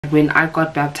that when I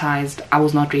got baptized, I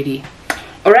was not ready.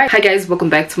 Alright, hi guys, welcome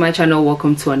back to my channel.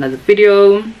 Welcome to another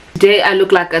video. Today I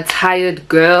look like a tired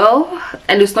girl,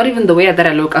 and it's not even the way that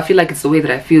I look. I feel like it's the way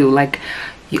that I feel. Like,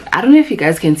 I don't know if you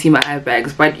guys can see my eye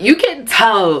bags, but you can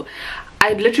tell.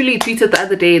 I literally tweeted the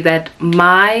other day that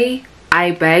my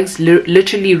eye bags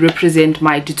literally represent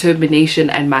my determination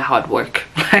and my hard work.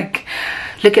 Like,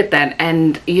 look at that.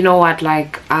 And you know what,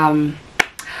 like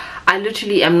I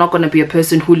literally am not going to be a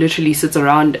person who literally sits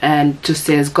around and just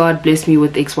says, God bless me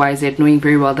with XYZ, knowing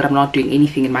very well that I'm not doing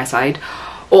anything in my side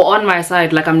or on my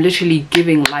side. Like, I'm literally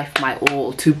giving life my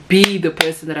all to be the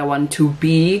person that I want to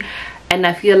be. And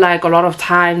I feel like a lot of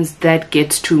times that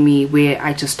gets to me where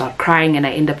I just start crying and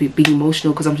I end up being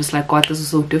emotional because I'm just like, God, this is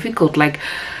so difficult. Like,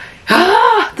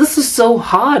 this is so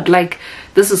hard. Like,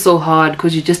 this is so hard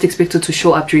because you just expected to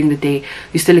show up during the day.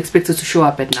 You still expected to show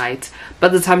up at night. By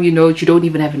the time you know it, you don't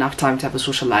even have enough time to have a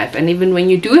social life. And even when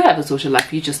you do have a social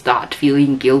life, you just start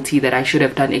feeling guilty that I should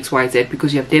have done XYZ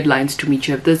because you have deadlines to meet,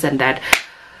 you have this and that.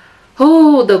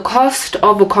 Oh, the cost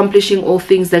of accomplishing all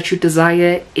things that you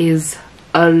desire is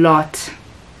a lot.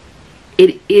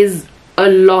 It is a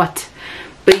lot.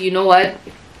 But you know what?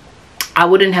 I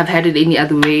wouldn't have had it any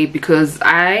other way because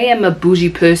I am a bougie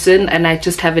person and I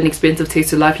just have an expensive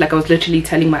taste in life. Like, I was literally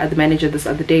telling my other manager this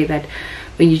other day that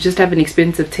when you just have an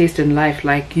expensive taste in life,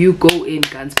 like, you go in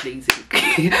guns blazing.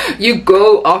 You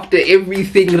go after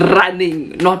everything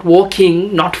running, not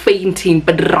walking, not fainting,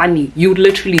 but running. You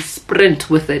literally sprint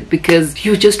with it because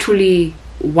you just truly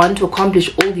want to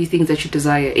accomplish all these things that you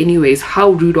desire. Anyways,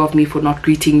 how rude of me for not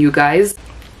greeting you guys.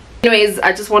 Anyways,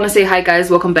 I just want to say hi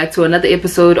guys, welcome back to another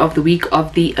episode of the week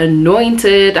of the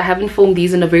Anointed. I haven't filmed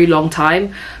these in a very long time.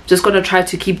 I'm just gonna try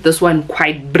to keep this one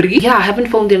quite brief. Yeah, I haven't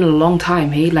filmed in a long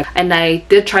time, hey, like, and I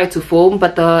did try to film,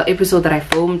 but the episode that I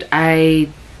filmed, I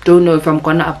don't know if I'm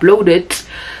gonna upload it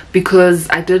because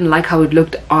I didn't like how it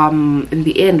looked in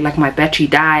the end. Like, my battery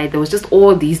died, there was just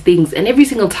all these things, and every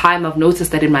single time I've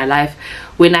noticed that in my life,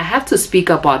 when I have to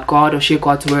speak about God or share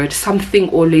God's word, something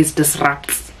always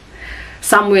disrupts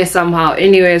somewhere, somehow.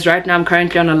 Anyways, right now I'm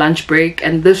currently on a lunch break,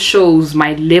 and this shows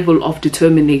my level of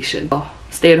determination.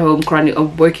 Stay at home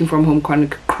working from home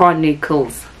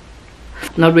chronicles.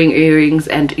 Not wearing earrings,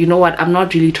 and you know what, I'm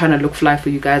not really trying to look fly for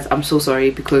you guys. I'm so sorry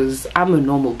because I'm a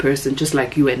normal person just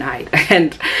like you and I,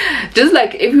 and just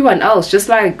like everyone else, just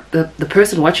like the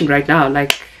person watching right now.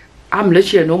 Like, I'm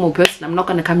literally a normal person. I'm not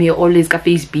gonna come here always got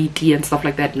face BT and stuff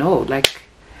like that. No, like,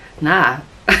 nah.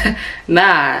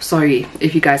 Nah, sorry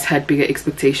if you guys had bigger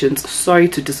expectations. Sorry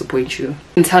to disappoint you.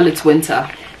 Until it's winter,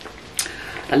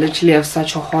 I literally have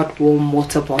such a hot warm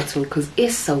water bottle because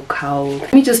it's so cold.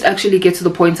 Let me just actually get to the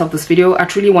point of this video. I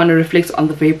truly want to reflect on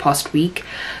the very past week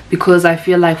because I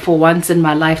feel like for once in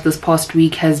my life this past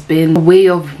week has been a way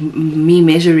of me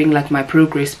measuring like my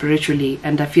progress spiritually.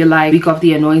 And I feel like Week of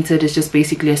the Anointed is just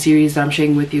basically a series that I'm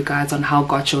sharing with you guys on how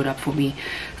God showed up for me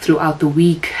throughout the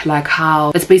week. Like,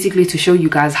 how it's basically to show you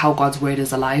guys how God's word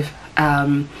is alive,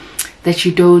 that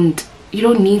you don't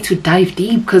need to dive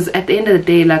deep, because at the end of the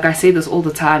day, like I say this all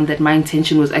the time, that my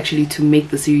intention was actually to make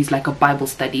the series like a Bible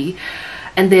study.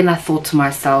 And then I thought to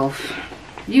myself,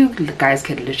 you guys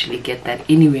can literally get that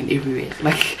anywhere and everywhere.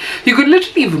 Like, you could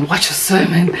literally even watch a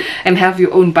sermon and have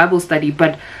your own Bible study.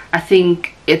 But I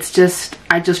think it's just,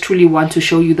 I just truly want to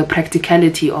show you the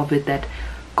practicality of it, that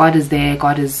God is there,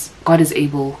 God is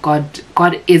able,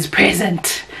 God is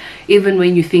present. Even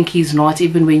when you think he's not,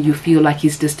 even when you feel like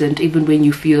he's distant, even when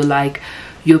you feel like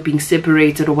you're being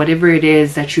separated or whatever it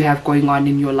is that you have going on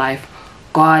in your life,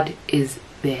 God is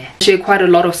there. I share quite a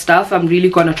lot of stuff. I'm really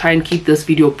gonna try and keep this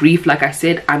video brief. Like I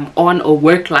said, I'm on a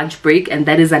work lunch break and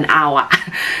that is an hour.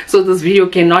 So this video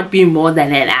cannot be more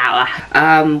than an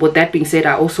hour. With that being said,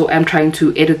 I also am trying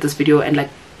to edit this video and like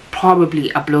probably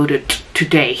upload it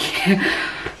today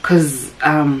because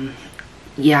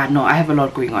yeah, no, I have a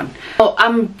lot going on. So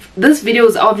this video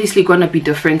is obviously gonna be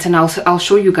different, and I'll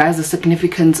show you guys the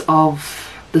significance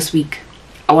of this week.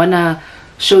 I wanna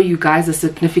show you guys the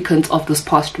significance of this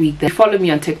past week. If you follow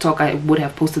me on TikTok, I would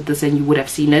have posted this and you would have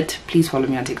seen it. Please follow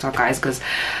me on TikTok, guys, because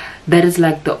that is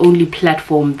like the only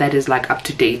platform that is like up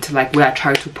to date, like where I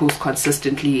try to post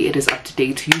consistently. It is up to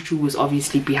date. YouTube is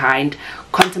obviously behind.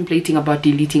 Contemplating about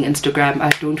deleting Instagram. I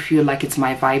don't feel like it's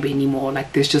my vibe anymore.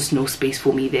 Like, there's just no space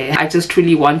for me there. I just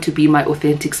truly want to be my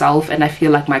authentic self, and I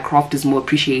feel like my craft is more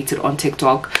appreciated on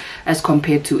TikTok as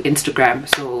compared to Instagram.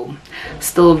 So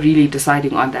still really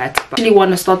deciding on that. But I really want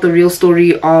to start the real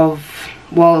story of,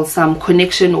 well, some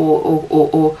connection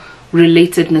or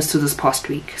relatedness to this past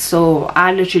week. So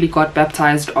I literally got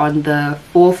baptized on the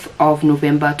 4th of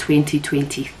November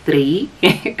 2023.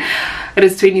 It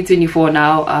is 2024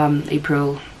 now.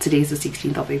 April, today is the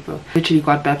 16th of April. Literally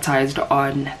got baptized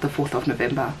on the 4th of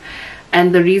November.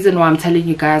 And the reason why I'm telling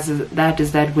you guys is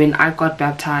that when I got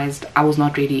baptized, I was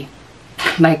not ready.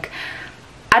 Like,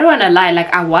 I don't want to lie,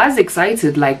 like I was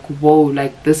excited, like whoa,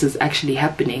 like this is actually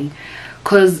happening.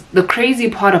 Because the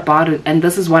crazy part about it, and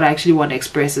this is what I actually want to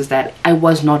express, is that I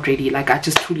was not ready. Like I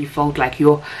just truly felt like,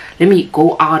 yo, let me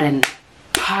go out and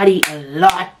party a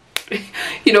lot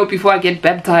you know, before I get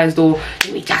baptized, or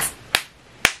let me just,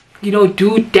 you know,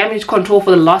 do damage control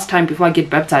for the last time before I get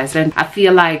baptized. And I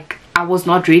feel like I was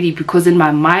not ready, because in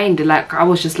my mind, like I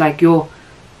was just like, yo,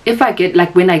 if I get,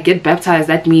 like when I get baptized,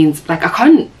 that means like I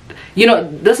can't, you know,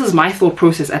 this is my thought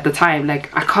process at the time,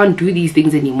 like I can't do these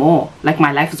things anymore. Like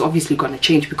my life is obviously going to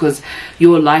change, because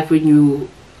your life, when you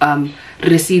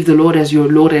receive the Lord as your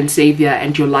Lord and Savior,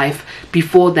 and your life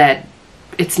before that,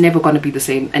 it's never going to be the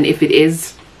same. And if it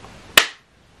is,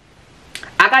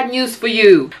 I got news for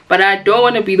you, but I don't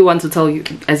want to be the one to tell you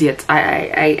as yet.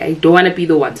 I don't want to be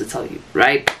the one to tell you,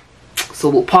 right? So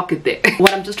we'll park it there.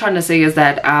 What I'm just trying to say is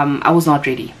that I was not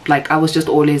ready. Like I was just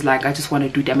always like, I just want to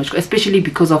do damage, especially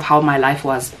because of how my life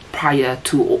was prior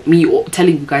to me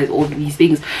telling you guys all these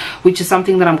things, which is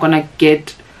something that I'm gonna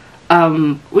get,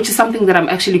 which is something that I'm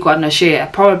actually gonna share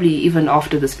probably even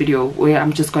after this video, where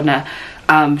I'm just gonna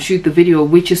shoot the video,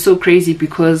 which is so crazy,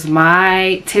 because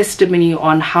my testimony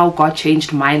on how God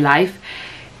changed my life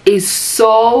is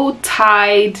so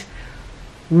tied,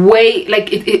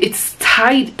 like it's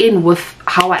tied in with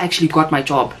how I actually got my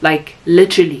job. Like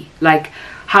literally, like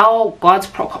how God's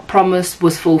promise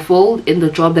was fulfilled in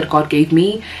the job that God gave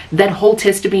me. That whole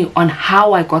testimony on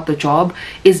how I got the job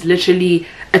is literally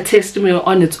a testimony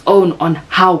on its own on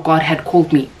how God had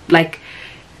called me. Like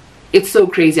it's so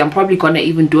crazy. I'm probably gonna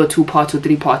even do a 2-part or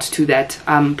 3-part to that.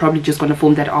 I'm probably just gonna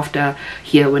film that after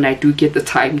here, when I do get the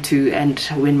time to, and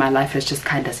when my life has just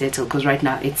kind of settled, because right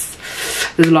now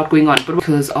there's a lot going on. But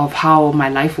because of how my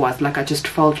life was, like I just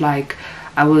felt like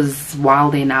I was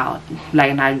wilding out,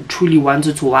 like, and I truly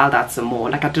wanted to wild out some more.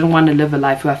 Like I didn't want to live a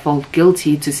life where I felt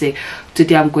guilty to say,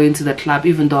 today I'm going to the club,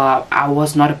 even though I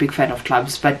was not a big fan of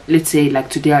clubs. But let's say like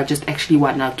today I just actually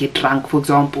want to get drunk, for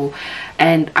example,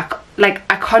 and I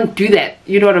can't do that.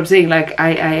 You know what I'm saying? Like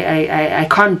I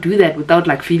can't do that without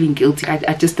like feeling guilty.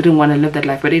 I just didn't want to live that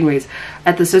life. But anyways,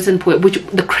 at a certain point, which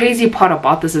the crazy part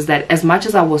about this is that as much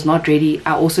as I was not ready,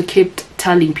 I also kept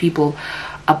telling people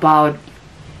about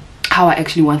how I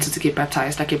actually wanted to get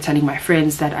baptized. I kept telling my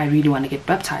friends that I really want to get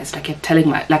baptized. I kept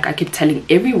telling I kept telling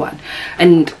everyone.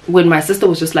 And when my sister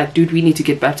was just like, dude, we need to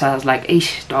get baptized, I was like,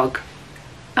 eish, dog,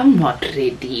 I'm not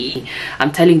ready.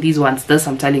 I'm telling these ones this,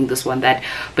 I'm telling this one that.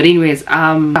 But anyways,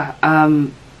 I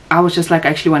was just like, I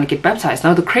actually want to get baptized.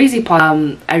 Now the crazy part,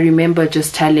 I remember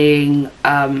just telling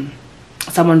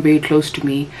someone very close to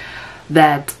me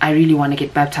that I really want to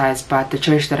get baptized, but the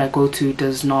church that I go to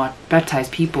does not baptize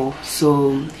people.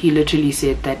 So he literally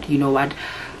said that, you know what,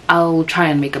 I'll try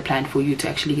and make a plan for you to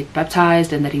actually get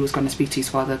baptized, and that he was going to speak to his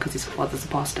father, because his father's a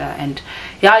pastor. And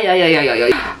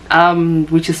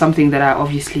which is something that I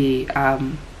obviously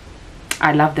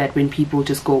I love, that when people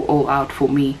just go all out for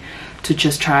me to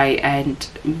just try and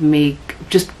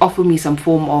just offer me some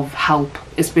form of help,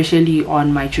 especially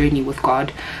on my journey with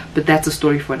God. But that's a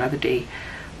story for another day.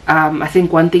 I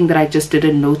think one thing that I just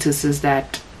didn't notice is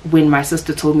that when my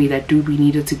sister told me that, dude, we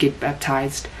needed to get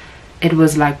baptized, it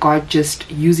was like God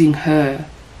just using her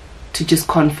to just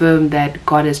confirm that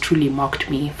God has truly marked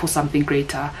me for something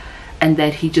greater, and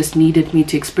that he just needed me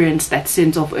to experience that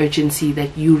sense of urgency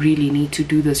that you really need to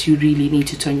do this, you really need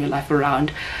to turn your life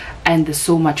around, and there's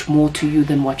so much more to you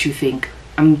than what you think.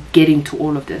 I'm getting to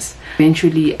all of this.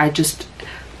 Eventually I just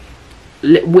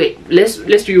wait,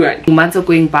 let's rewind. Months are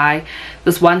going by.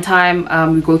 This one time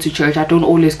we go to church. I don't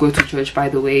always go to church, by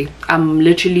the way. I'm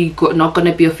literally not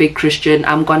gonna be a fake Christian.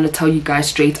 I'm gonna tell you guys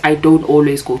straight, I don't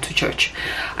always go to church.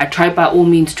 I try by all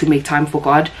means to make time for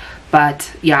God,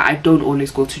 but yeah, I don't always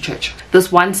go to church.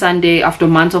 This one Sunday, after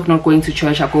months of not going to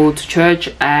church, I go to church,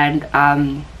 and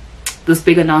this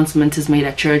big announcement is made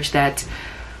at church that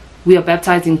we are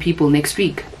baptizing people next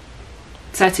week,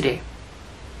 Saturday.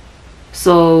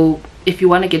 So if you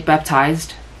want to get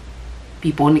baptized,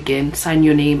 be born again, sign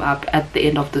your name up at the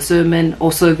end of the sermon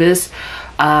or service,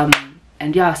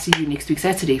 and yeah, see you next week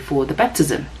Saturday for the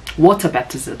baptism, water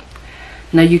baptism.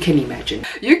 Now you can imagine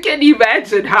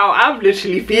how I'm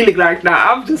literally feeling right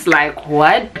now. I'm just like,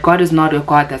 what? God is not a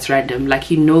God that's random. Like,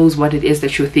 he knows what it is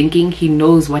that you're thinking, he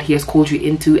knows what he has called you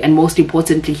into, and most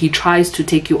importantly, he tries to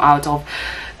take you out of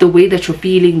the way that you're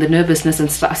feeling, the nervousness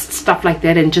and stuff like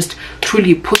that, and just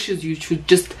truly pushes you to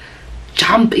just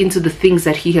jump into the things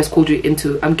that he has called you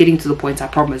into. I'm getting to the point, I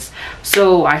promise.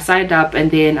 So I signed up,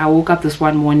 and then I woke up this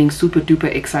one morning super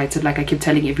duper excited. Like I kept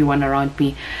telling everyone around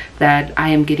me that I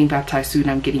am getting baptized soon,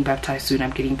 I'm getting baptized soon,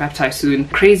 I'm getting baptized soon.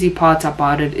 Crazy part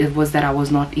about it was that I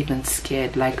was not even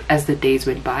scared. Like as the days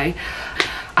went by,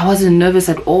 I wasn't nervous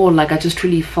at all. Like I just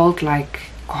really felt like,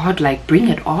 God, like bring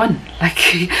it on, like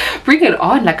bring it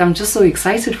on. Like I'm just so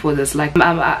excited for this. Like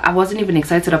I wasn't even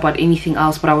excited about anything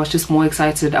else, but I was just more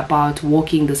excited about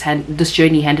walking this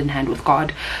journey hand in hand with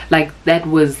God. Like that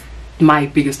was my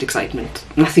biggest excitement,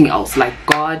 nothing else. Like,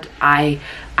 God, I've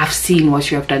seen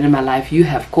what you have done in my life. You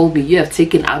have called me, you have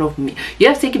taken me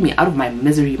out of my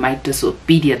misery, my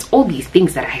disobedience, all these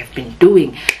things that I have been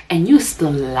doing, and you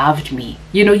still loved me.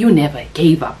 You know, you never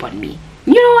gave up on me.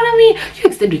 You know what I mean? You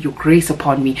extended your grace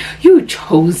upon me. You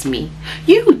chose me.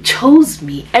 You chose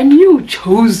me, and you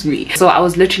chose me. So I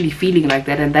was literally feeling like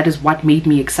that, and that is what made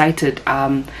me excited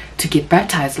to get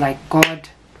baptized. Like, God,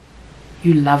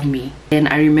 you love me. And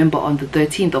I remember on the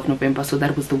 13th of November, so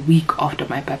that was the week after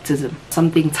my baptism,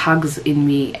 something tugs in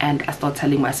me, and I start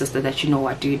telling my sister that, you know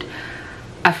what, dude,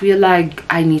 I feel like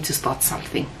I need to start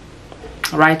something,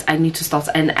 right? I need to start.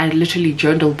 And I literally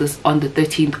journaled this on the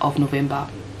 13th of November.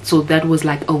 So that was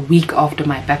like a week after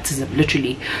my baptism,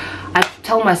 literally. I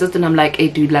tell my sister, and I'm like, hey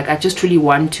dude, like I just really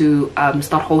want to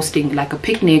start hosting like a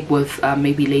picnic with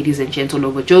maybe ladies and gents all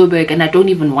over Joburg. And I don't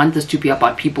even want this to be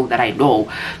about people that I know.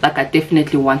 Like I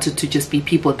definitely wanted to just be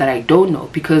people that I don't know,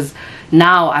 because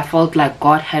now I felt like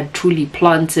God had truly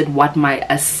planted what my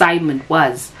assignment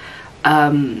was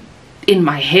in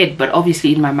my head, but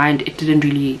obviously in my mind I didn't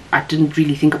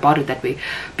really think about it that way.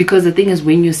 Because the thing is,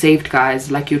 when you're saved,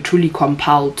 guys, like you're truly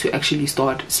compelled to actually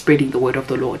start spreading the word of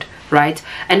the Lord, right?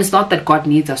 And it's not that God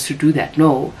needs us to do that,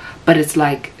 no, but it's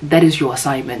like that is your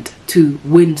assignment, to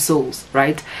win souls,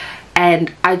 right?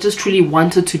 And I just truly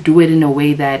wanted to do it in a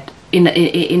way that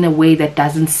in a way that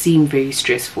doesn't seem very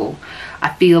stressful.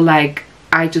 I feel like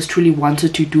I just truly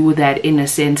wanted to do that in a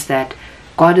sense that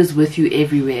God is with you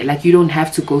everywhere. Like you don't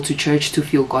have to go to church to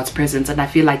feel God's presence. And I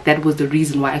feel like that was the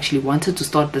reason why I actually wanted to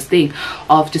start this thing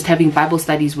of just having Bible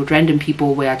studies with random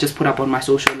people, where I just put up on my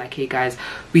social like, hey guys,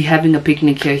 we're having a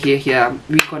picnic here,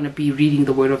 we're gonna be reading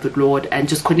the word of the Lord and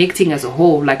just connecting as a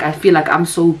whole. Like I feel like I'm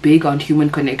so big on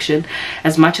human connection.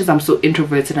 As much as I'm so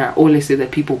introverted, and I always say that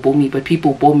people bore me, but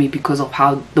people bore me because of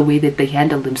how the way that they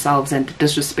handle themselves and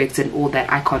disrespect and all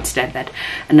that. I can't stand that,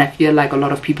 and I feel like a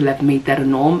lot of people have made that a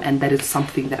norm, and that is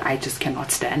something that I just cannot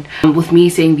stand. With me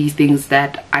saying these things,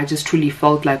 that I just truly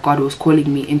felt like God was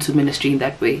calling me into ministry in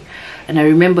that way. And I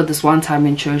remember this one time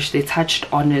in church, they touched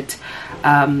on it,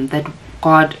 that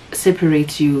God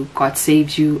separates you, God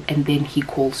saves you, and then he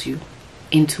calls you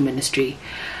into ministry.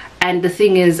 And the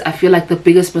thing is, I feel like the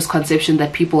biggest misconception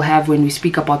that people have when we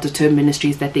speak about the term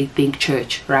ministry is that they think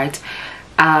church, right?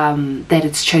 That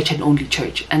it's church and only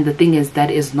church. And the thing is, that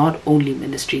is not only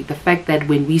ministry. The fact that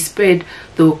when we spread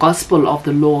the gospel of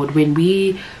the Lord, when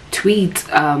we tweet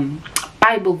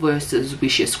Bible verses, we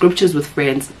share scriptures with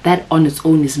friends, that on its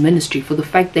own is ministry. For the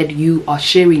fact that you are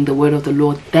sharing the word of the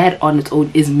Lord, that on its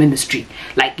own is ministry.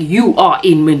 Like you are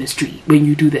in ministry when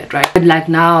you do that, right? But like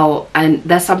now, and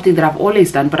that's something that I've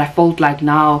always done, but I felt like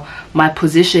now my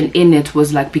position in it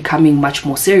was like becoming much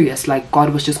more serious. Like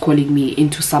God was just calling me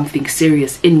into something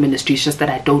serious in ministry. It's just that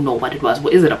I don't know what it was.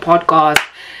 Is it a podcast?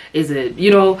 Is it,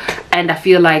 you know? And I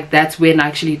feel like that's when I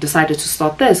actually decided to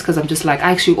start this, because I'm just like,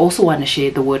 I actually also want to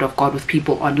share the word of God with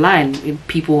people online,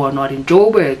 people who are not in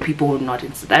Joburg, people who are not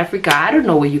in South Africa. I don't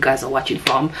know where you guys are watching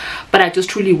from, but I just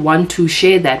truly want to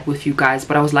share that with you guys.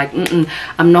 But I was like,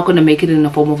 I'm not going to make it in the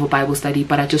form of a Bible study,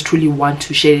 but I just truly want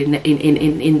to share it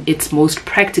in its most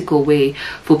practical way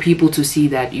for people to see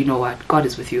that, you know what, God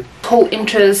is with you. The whole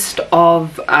interest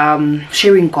of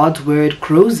sharing God's word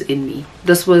grows in me.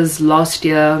 This was last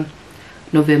year,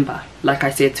 November, like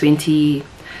I said, 13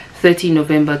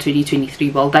 November 2023.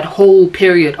 Well, that whole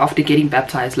period after getting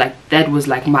baptized, like that was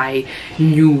like my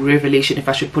new revelation, if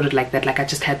I should put it like that. Like I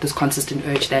just had this consistent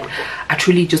urge that I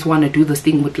truly just want to do this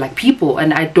thing with like people,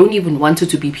 and I don't even want it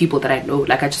to be people that I know.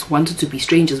 Like I just wanted to be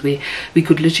strangers, where we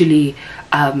could literally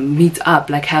meet up,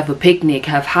 like have a picnic,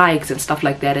 have hikes and stuff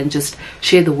like that, and just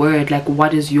share the word. Like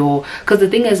what is your, because the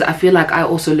thing is, I feel like I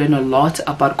also learn a lot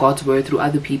about God's word through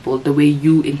other people, the way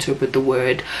you interpret the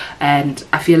word. And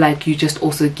I feel like you just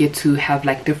also get to have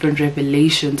like different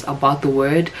revelations about the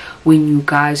word when you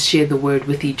guys share the word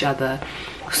with each other.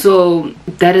 So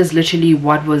that is literally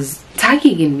what was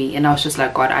tugging in me, and I was just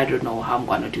like, God, I don't know how I'm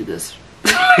gonna do this.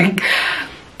 Like,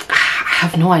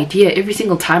 have no idea. Every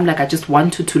single time, like, I just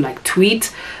wanted to like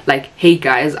tweet like, hey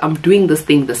guys, I'm doing this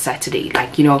thing this Saturday,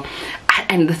 like, you know.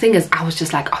 And the thing is, I was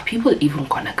just like, are people even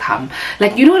gonna come?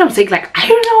 Like, you know what I'm saying? Like, I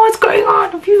don't know what's going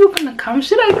on. Are people gonna come?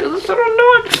 Should I do this? I don't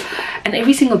know. And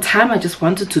every single time I just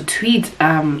wanted to tweet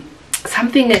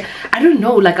something, I don't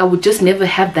know, like I would just never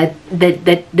have that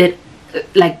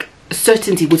like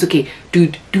certainty was, okay,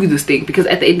 dude, do this thing. Because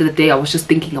at the end of the day, I was just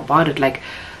thinking about it, like,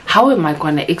 how am I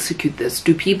going to execute this?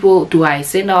 Do I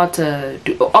send out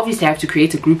obviously I have to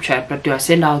create a group chat, but do I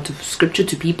send out scripture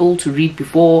to people to read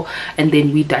before and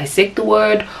then we dissect the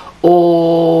word,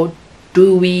 or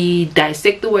do we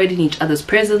dissect the word in each other's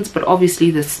presence? But obviously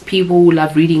there's people who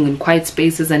love reading in quiet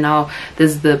spaces, and now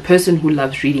there's the person who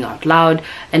loves reading out loud,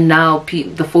 and now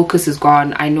the focus is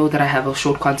gone. I know that I have a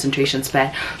short concentration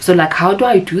span, so like, how do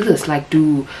I do this? Like,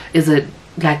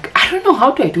 like, I don't know,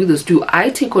 how do I do this? Do I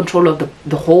take control of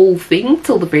the whole thing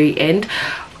till the very end?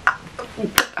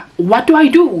 What do I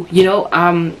do, you know?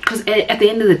 Because at the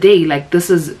end of the day, like, this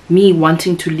is me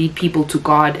wanting to lead people to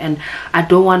God, and I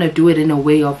don't want to do it in a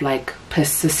way of like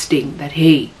persisting that,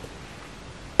 hey,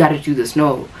 gotta do this.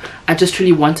 No, I just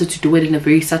really wanted to do it in a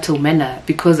very subtle manner,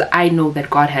 because I know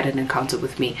that God had an encounter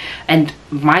with me, and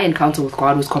my encounter with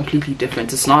God was completely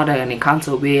different. It's not an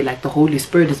encounter where like the Holy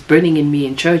Spirit is burning in me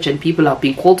in church and people are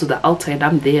being called to the altar and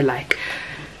I'm there like,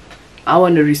 I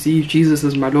want to receive Jesus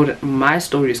as my Lord. My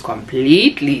story is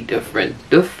completely different.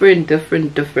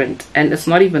 And it's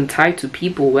not even tied to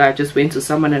people where I just went to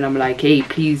someone and I'm like, hey,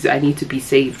 please, I need to be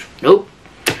saved. Nope.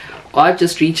 God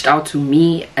just reached out to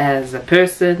me as a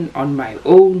person on my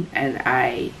own, and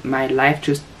my life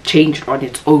just changed on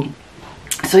its own.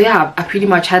 So yeah, I pretty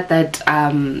much had that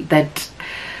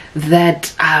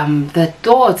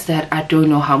thought that I don't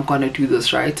know how I'm gonna do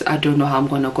this, right? I don't know how I'm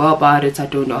gonna go about it. I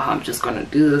don't know how I'm just gonna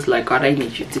do this. Like, God, I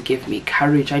need you to give me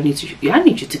courage. I need you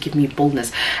to give me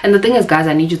boldness. And the thing is, guys,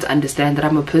 I need you to understand that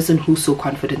I'm a person who's so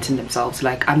confident in themselves.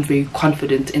 Like, I'm very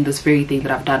confident in this very thing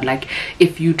that I've done. Like,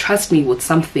 if you trust me with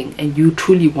something and you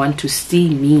truly want to see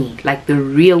me, like the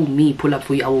real me, pull up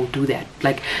for you, I will do that.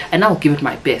 Like, and I'll give it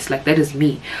my best. Like, that is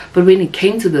me. But when it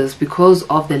came to this, because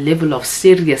of the level of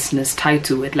seriousness tied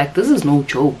to it, like, this is no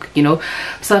joke, you know.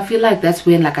 So I feel like that's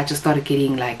when like I just started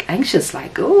getting like anxious,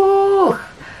 like, oh,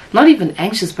 not even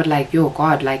anxious, but like, yo,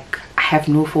 God, like, I have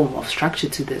no form of structure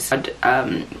to this. But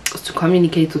to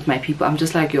communicate with my people, I'm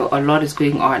just like, yo, a lot is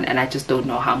going on and I just don't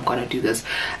know how I'm gonna do this.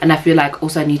 And I feel like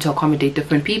also I need to accommodate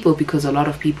different people, because a lot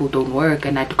of people don't work,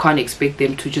 and I can't expect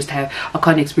them to just have, I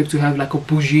can't expect to have like a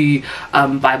bougie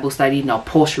Bible study in a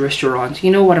posh restaurant, you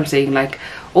know what I'm saying? Like,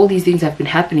 all these things have been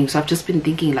happening. So I've just been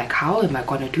thinking, like, how am I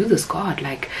gonna do this, God?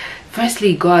 Like,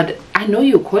 firstly, God, I know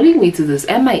you're calling me to this.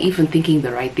 Am I even thinking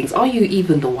the right things? Are you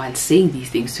even the one saying these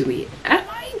things to me? Am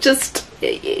I just,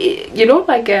 you know,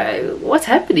 like, what's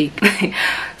happening?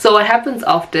 So what happens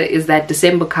after is that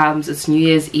December comes, it's New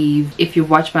Year's Eve. If you've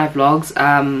watched my vlogs,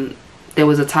 there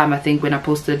was a time, I think, when I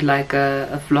posted like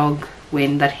a vlog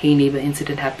when that Hey Neighbor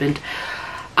incident happened.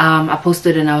 I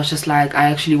posted and I was just like, I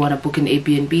actually want to book an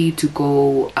Airbnb to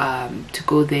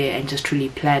go there and just really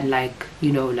plan, like,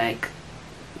 you know, like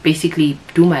basically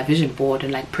do my vision board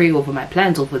and like pray over my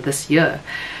plans over this year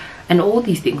and all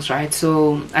these things, right?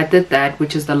 So I did that,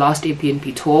 which is the last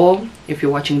Airbnb tour. If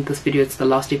you're watching this video, it's the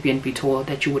last Airbnb tour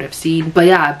that you would have seen. But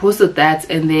yeah, I posted that,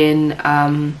 and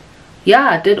then yeah,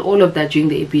 I did all of that during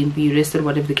the Airbnb, rested,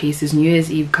 whatever the case is. New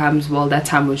Year's Eve comes, well, that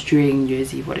time was during New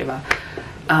Year's Eve, whatever.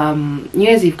 New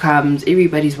Year's Eve comes,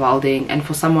 everybody's wilding, and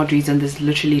for some odd reason there's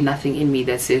literally nothing in me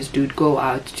that says, dude, go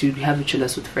out to have a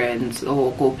chillers with friends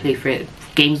or go play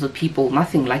games with people.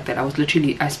 Nothing like that. I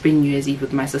spent New Year's Eve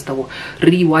with my sister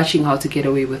rewatching How to Get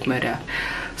Away with Murder.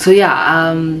 So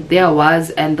yeah, there I was,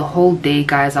 and the whole day,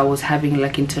 guys, I was having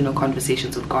like internal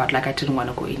conversations with God. Like, I didn't want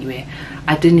to go anywhere.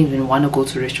 I didn't even want to go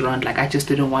to a restaurant. Like, I just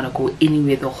didn't want to go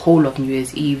anywhere the whole of New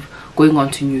Year's Eve going on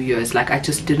to New Year's. Like, I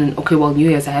just didn't. Okay, well, New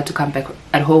Year's I had to come back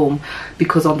at home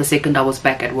because on the 2nd I was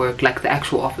back at work, like the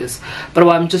actual office. But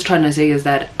what I'm just trying to say is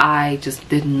that I just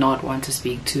did not want to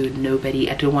speak to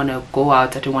nobody. I didn't want to go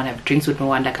out. I didn't want to have drinks with no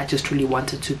one. Like, I just really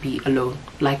wanted to be alone.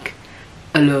 Like,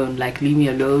 alone. Like, leave me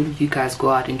alone. You guys go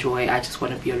out, enjoy. I just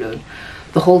want to be alone.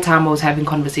 The whole time I was having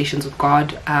conversations with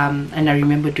God, and I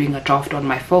remember doing a draft on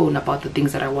my phone about the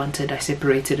things that I wanted. I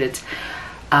separated it,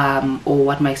 or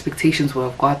what my expectations were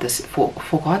of God for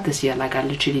God this year. Like, I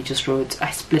literally just wrote,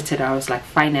 I split it. I was like,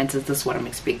 finances, this is what I'm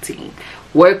expecting.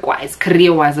 Work wise,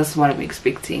 career wise, this is what I'm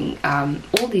expecting.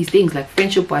 All these things, like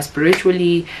friendship wise,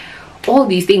 spiritually, all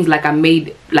these things. Like, I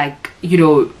made, like, you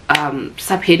know,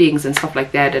 subheadings and stuff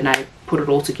like that, and I put it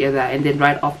all together. And then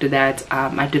right after that,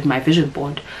 I did my vision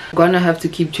board. I'm gonna have to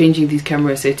keep changing these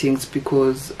camera settings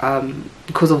because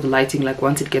of the lighting. Like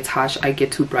once it gets harsh, I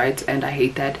get too bright, and I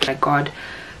hate that. Like, God,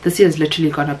 this year is literally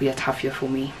gonna be a tough year for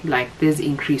me. Like, there's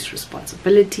increased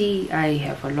responsibility, I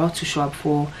have a lot to show up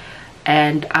for,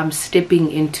 and I'm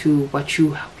stepping into what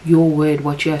your word,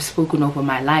 what you have spoken over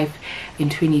my life in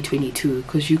 2022,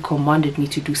 because you commanded me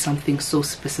to do something so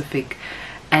specific,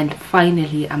 and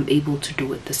finally I'm able to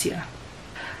do it this year.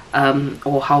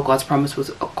 Or how God's promise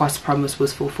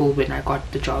was fulfilled when I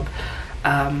got the job.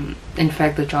 In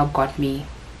fact, the job got me.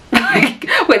 Like,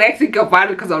 when I think about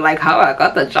it, because I'm like, how I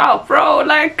got the job, bro?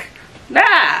 Like,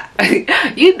 nah,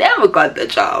 you never got the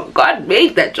job. God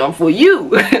made that job for you.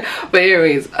 But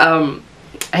anyways,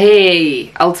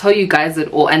 hey, I'll tell you guys it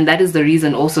all, and that is the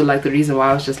reason also, like the reason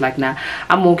why I was just like, nah,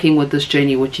 I'm walking with this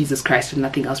journey with Jesus Christ and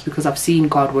nothing else, because I've seen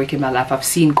God work in my life. I've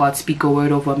seen God speak a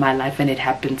word over my life and it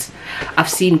happens. I've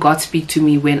seen God speak to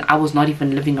me when I was not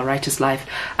even living a righteous life.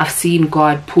 I've seen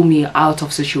God pull me out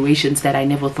of situations that I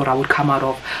never thought I would come out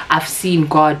of. I've seen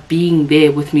God being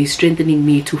there with me, strengthening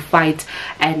me to fight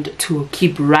and to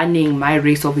keep running my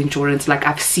race of endurance. Like,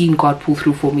 I've seen God pull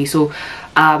through for me. So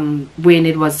when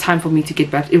it was time for me to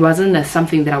get back, it wasn't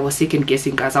something that I was second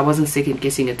guessing, guys. I wasn't second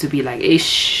guessing it to be like,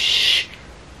 ish,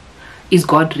 is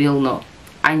God real? No,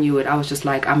 I knew it. I was just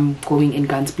like, I'm going in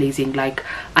guns blazing. Like,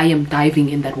 I am diving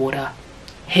in that water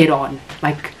head on.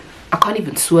 Like, I can't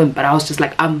even swim, but I was just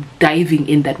like, I'm diving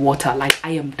in that water. Like,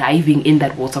 I am diving in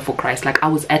that water for Christ. Like, I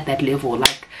was at that level.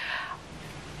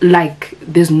 Like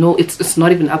there's no, it's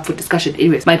not even up for discussion.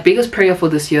 Anyways, my biggest prayer for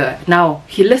this year, now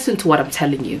he listened to what I'm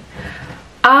telling you.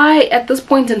 At this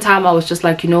point in time, I was just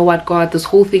like, you know what, God, this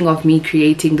whole thing of me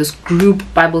creating this group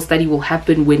Bible study will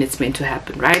happen when it's meant to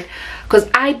happen, right? Because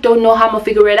I don't know how I'm gonna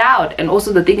figure it out. And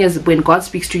also the thing is, when God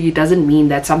speaks to you, doesn't mean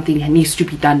that something needs to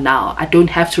be done now. I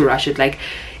don't have to rush it. Like,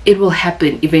 it will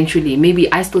happen eventually.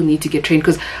 Maybe I still need to get trained,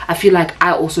 because I feel like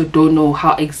I also don't know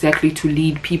how exactly to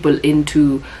lead people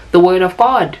into the word of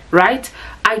God, right?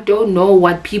 I don't know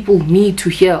what people need to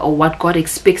hear or what God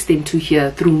expects them to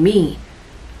hear through me.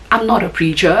 I'm not a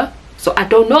preacher, so I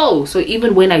don't know. So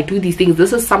even when I do these things,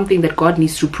 this is something that God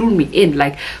needs to prune me in.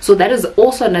 Like, so that is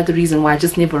also another reason why I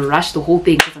just never rush the whole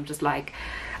thing, because I'm just like,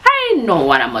 I know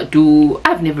what I'm gonna do.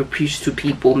 I've never preached to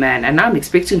people, man, and I'm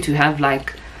expecting to have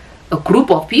like a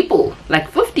group of people, like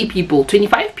 50 people,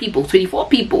 25 people, 24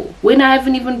 people, when I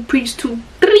haven't even preached to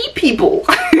 3 people.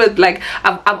 But like,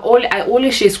 I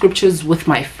always share scriptures with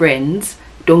my friends,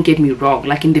 don't get me wrong,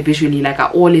 like individually. Like, I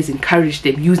always encourage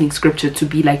them using scripture to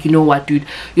be like, you know what, dude,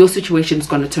 your situation is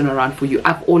going to turn around for you.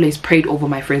 I've always prayed over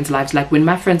my friends' lives. Like, when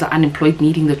my friends are unemployed,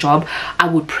 needing the job, I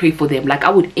would pray for them. Like,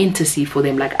 I would intercede for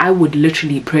them. Like, I would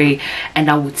literally pray and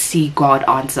I would see God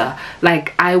answer.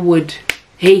 Like, I would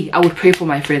pray for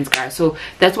my friends, guys. So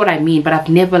that's what I mean. But I've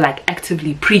never like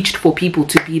actively preached for people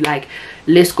to be like,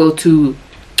 let's go to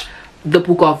the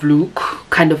book of Luke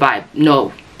kind of vibe.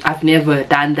 No, I've never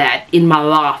done that in my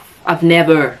life. I've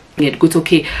never. It's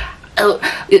okay.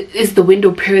 Is the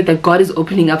window period that God is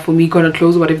opening up for me gonna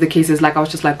close, whatever the case is? Like, I was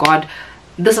just like, God,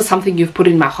 this is something you've put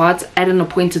in my heart. At an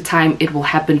appointed time it will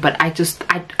happen, but I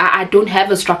don't have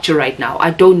a structure right now.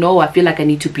 I don't know. I feel like I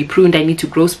need to be pruned. I need to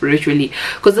grow spiritually,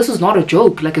 because this is not a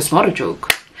joke. Like, it's not a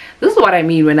joke. This is what I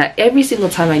mean when every single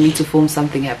time I need to film,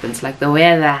 something happens. Like, the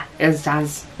weather is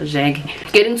just jagging.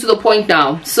 Getting to the point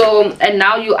now. So, and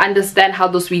now you understand how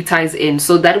this week ties in.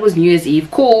 So that was New Year's Eve.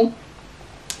 Cool.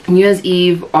 New Year's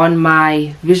Eve on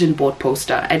my vision board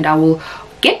poster, and I will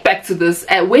get back to this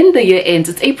when the year ends.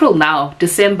 It's April now,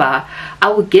 December. I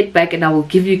will get back and I will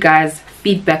give you guys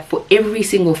feedback for every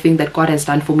single thing that God has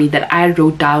done for me that I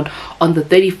wrote down on the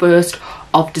 31st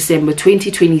of December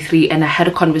 2023, and I had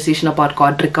a conversation about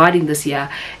God regarding this year.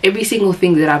 Every single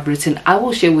thing that I've written, I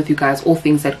will share with you guys all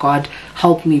things that God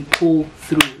helped me pull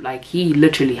through. Like, he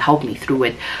literally helped me through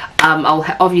it. I'll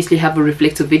obviously have a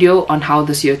reflective video on how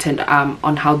this year turned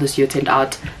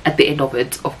out at the end of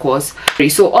it, of course.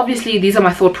 So obviously these are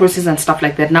my thought process and stuff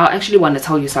like that. Now I actually want to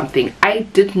tell you something. I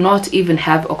did not even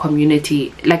have a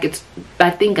community. Like,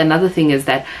 I think another thing is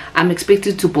that I'm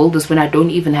expected to build this when I don't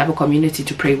even have a community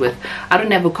to pray with. I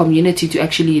don't have a community to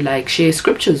actually like share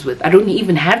scriptures with. I don't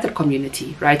even have that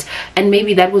community, right? And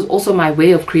maybe that was also my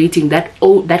way of creating that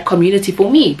community for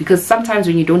me, because sometimes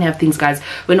when you don't have things, guys,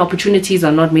 when opportunities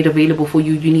are not made available for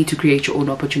you, you need to create your own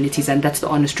opportunities. And that's the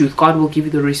honest truth. God will give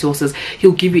you the resources.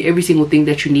 He'll give you every single thing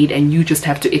that you need, and you just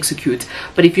have to execute.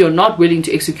 But if you're not willing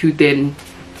to execute, then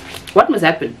what must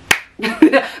happen?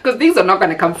 Because things are not going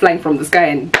to come flying from the sky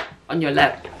and on your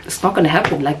lap. It's not going to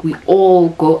happen. Like, we all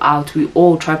go out, we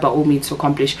all try by all means to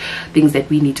accomplish things that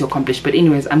we need to accomplish. But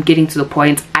anyways, I'm getting to the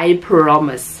point, I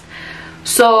promise.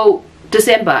 So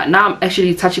December, now I'm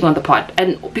actually touching on the part,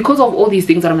 and because of all these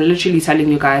things that I'm literally telling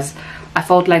you guys, I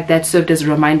felt like that served as a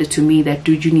reminder to me that,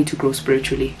 dude, you need to grow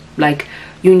spiritually. Like,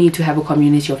 you need to have a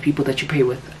community of people that you pray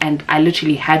with. And I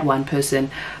literally have one person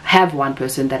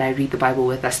that I read the Bible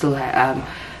with. I still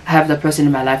have the person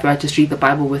in my life where I just read the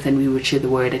Bible with, and we would share the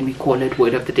word, and we call it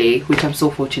word of the day, which I'm so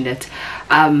fortunate.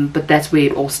 But that's where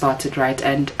it all started, right?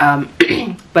 And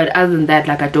but other than that,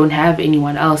 like, I don't have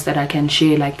anyone else that I can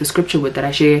share like the scripture with, that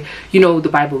I share, you know, the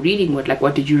Bible reading with. Like,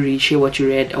 what did you read? Share what you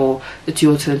read. Or it's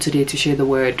your turn today to share the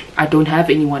word. I don't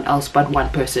have anyone else but one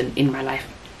person in my life.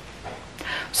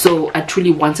 So I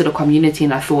truly wanted a community,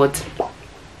 and I thought,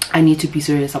 I need to be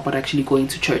serious about actually going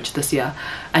to church this year.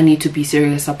 I need to be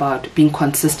serious about being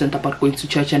consistent about going to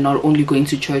church, and not only going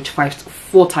to church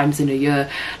 4 times in a year.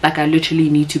 Like, I literally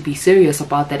need to be serious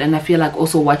about that. And I feel like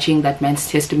also watching that man's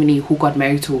testimony who got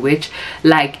married to a witch,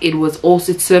 like,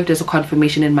 it served as a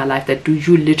confirmation in my life that, do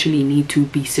you literally need to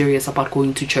be serious about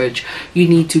going to church? You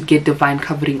need to get divine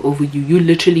covering over you. You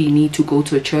literally need to go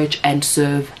to a church and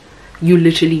serve. You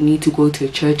literally need to go to a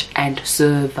church and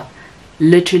serve.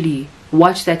 Literally.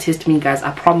 Watch that testimony, guys.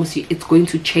 I promise you, it's going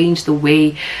to change the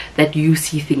way that you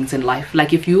see things in life.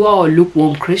 Like, if you are a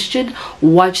lukewarm Christian,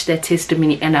 watch that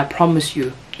testimony, and I promise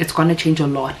you, it's gonna change a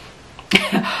lot.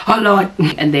 A lot.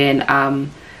 And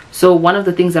then so one of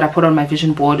the things that I put on my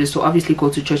vision board is to obviously go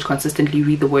to church consistently,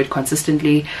 read the word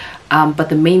consistently, but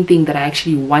the main thing that I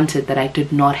actually wanted that I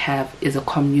did not have is a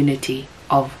community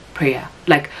of prayer.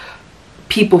 Like,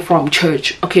 people from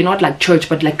church, okay, not like church,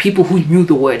 but like people who knew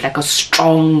the word, like a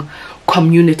strong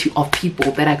community of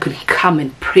people that I could come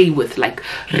and pray with, like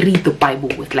read the Bible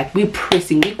with. Like, we're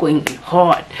pressing, we're going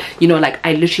hard, you know. Like,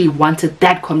 I literally wanted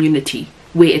that community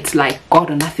where it's like God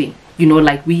or nothing, you know.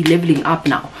 Like, we leveling up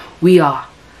now, we are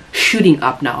shooting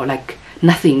up now, like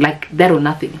nothing, like that or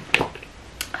nothing.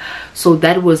 So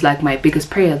that was like my biggest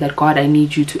prayer, that God, I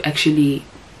need you to actually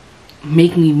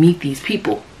make me meet these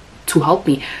people to help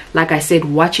me. Like I said,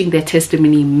 watching their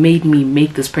testimony made me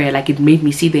make this prayer. Like, it made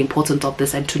me see the importance of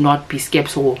this and to not be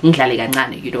skeptical,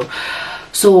 you know.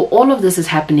 So all of this is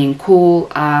happening.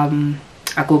 Cool. I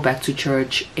go back to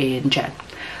church in Jan.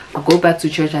 I go back to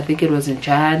church, I think it was in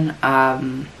Jan,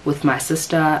 with my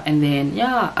sister, and then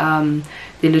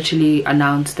they literally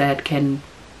announced that can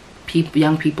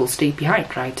young people stay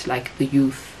behind, right? Like the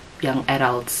youth, young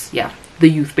adults, the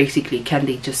youth basically, can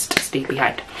they just stay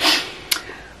behind?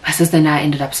 My sister and I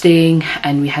ended up staying,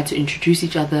 and we had to introduce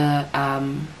each other,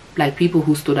 like people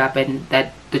who stood up and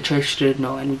that the church didn't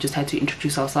know, and we just had to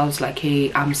introduce ourselves, like,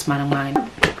 hey, I'm Smanamine.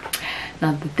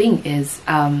 Now the thing is,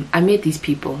 I met these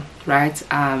people, right?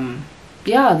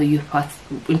 The youth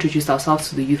pastor, introduced ourselves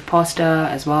to the youth pastor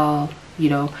as well,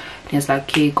 you know. And he's like,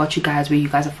 okay, got you guys, where you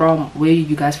guys are from, where are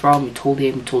you guys from? We told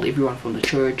him, we told everyone from the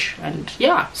church, and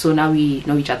so now we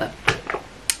know each other.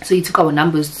 So he took our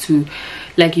numbers to,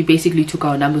 like, he basically took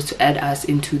our numbers to add us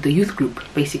into the youth group,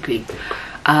 basically,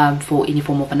 for any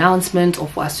form of announcement or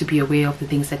for us to be aware of the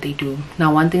things that they do.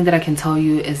 Now, one thing that I can tell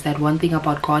you is that one thing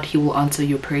about God, he will answer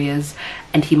your prayers,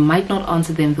 and he might not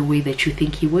answer them the way that you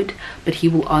think he would, but he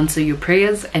will answer your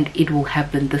prayers and it will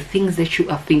happen. The things that you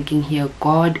are thinking here,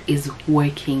 God is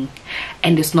working,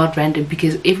 and it's not random,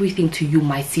 because everything to you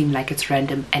might seem like it's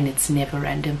random, and it's never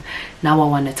random. Now I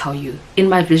want to tell you, in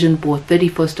my vision board,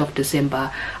 31st of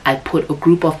December, I put a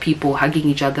group of people hugging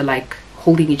each other, like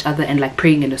holding each other and like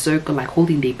praying in a circle, like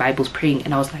holding their Bibles, praying.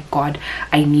 And I was like, God,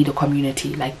 I need a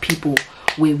community, like people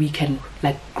where we can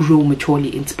like grow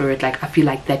maturely in spirit. Like, I feel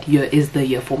like that year is the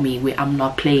year for me, where I'm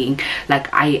not playing,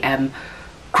 like I am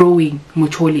growing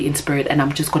maturely in spirit, and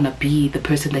I'm just gonna be the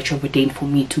person that you've ordained for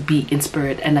me to be in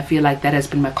spirit. And I feel like that has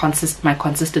been my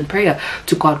consistent prayer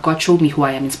to God. God, show me who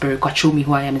I am in spirit. God, show me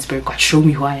who I am in spirit. God, show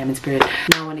me who I am in spirit.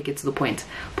 Now I want to get to the point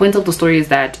of the story is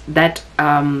that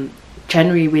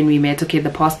January, when we met, okay, the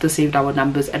pastor saved our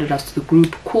numbers, added us to the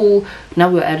group. Cool. Now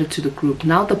we're added to the group.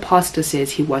 Now the pastor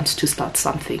says he wants to start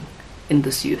something in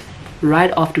this youth.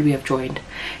 Right after we have joined,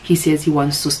 he says he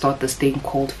wants to start this thing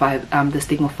called 5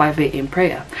 a.m.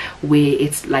 prayer, where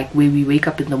it's like where we wake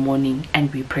up in the morning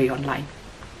and we pray online.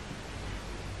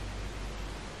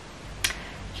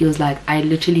 He was like, I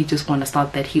literally just want to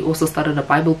start that. He also started a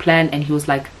Bible plan, and he was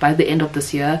like, by the end of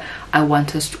this year, I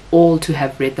want us all to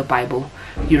have read the Bible.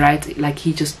 You're right. Like,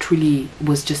 he just truly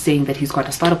was just saying that he's got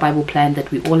to start a Bible plan that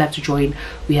we all have to join.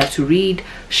 We have to read,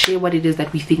 share what it is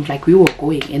that we think. Like, we were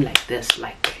going in like this,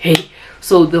 like, hey.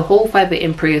 So the whole 5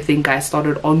 a.m. prayer thing, guys,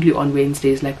 started only on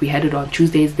Wednesdays. Like we had it on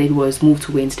Tuesdays, then it was moved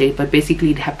to Wednesday, but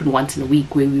basically it happened once in a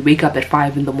week where we wake up at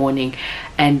 5 in the morning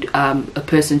and a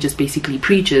person just basically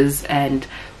preaches and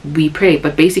we pray.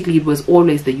 But basically it was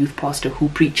always the youth pastor who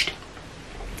preached.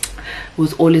 It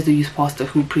was always the youth pastor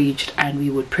who preached, and we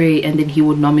would pray, and then he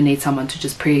would nominate someone to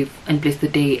just pray and bless the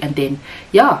day, and then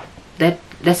yeah,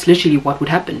 that's literally what would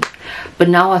happen. But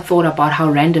now I thought about how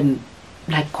random,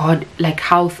 like God, like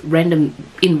how random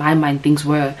in my mind things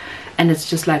were, and it's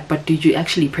just like, but did you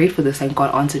actually pray for this and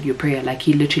God answered your prayer? Like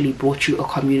he literally brought you a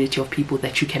community of people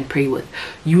that you can pray with.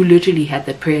 You literally had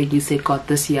that prayer and you said, God,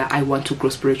 this year I want to grow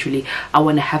spiritually. I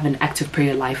want to have an active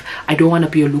prayer life. I don't want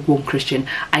to be a lukewarm Christian.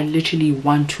 I literally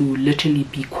want to literally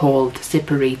be called,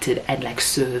 separated, and like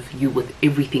serve you with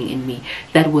everything in me.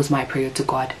 That was my prayer to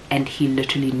God, and he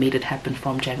literally made it happen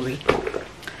from January.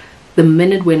 The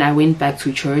minute when I went back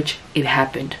to church, it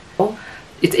happened.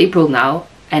 It's April now,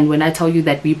 and when I tell you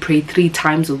that we pray 3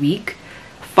 times a week,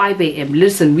 5 a.m.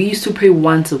 Listen, we used to pray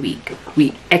once a week.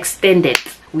 We extended.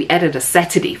 We added a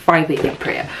Saturday 5 a.m.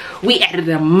 prayer. We added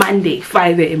a Monday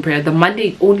 5 a.m. prayer. The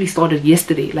Monday only started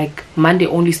yesterday. Like Monday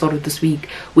only started this week,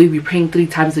 where we're praying 3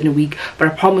 times in a week. But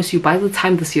I promise you, by the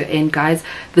time this year ends, guys,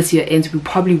 this year ends, we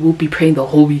probably will be praying the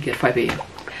whole week at 5 a.m.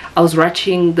 I was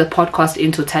watching the podcast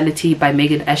In Totality by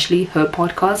Megan Ashley, her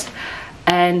podcast,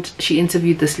 and she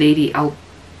interviewed this lady. I'll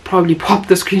probably pop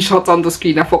the screenshots on the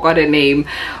screen. I forgot her name,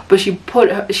 but she put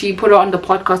her on the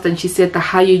podcast, and she said the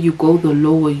higher you go, the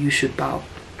lower you should bow.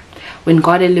 When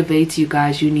God elevates you,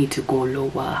 guys, you need to go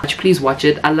lower. Please watch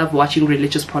it. I love watching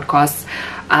religious podcasts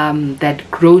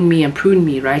that grown me and prune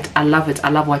me, right? I love it. I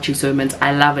love watching sermons.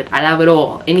 I love it. I love it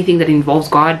all. Anything that involves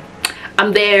God,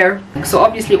 I'm there. So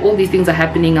obviously all these things are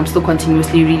happening. I'm still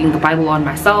continuously reading the Bible on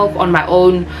myself, on my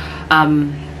own,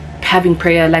 having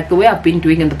prayer like the way I've been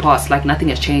doing in the past. Like nothing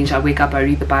has changed. I wake up, I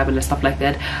read the Bible and stuff like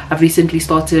that. I've recently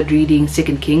started reading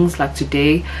 2 Kings, like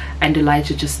today, and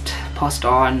Elijah just passed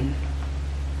on.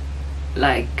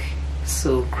 Like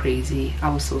so crazy.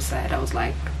 I was so sad. I was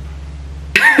like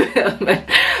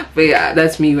but yeah,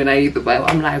 that's me when I read the Bible.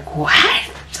 I'm like, what?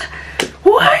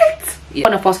 Yeah. I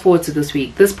want to fast forward to this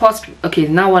week.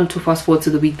 Now I want to fast forward to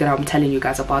the week that I'm telling you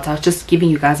guys about. I was just giving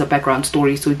you guys a background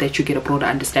story so that you get a broader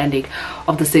understanding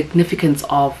of the significance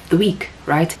of the week,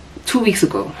 right? 2 weeks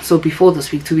ago, so before this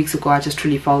week, 2 weeks ago, I just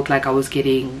truly felt like I was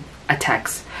getting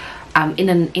attacks in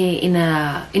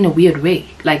a weird way.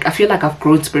 Like I feel like I've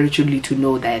grown spiritually to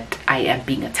know that I am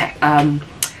being attacked.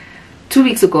 2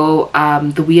 weeks ago,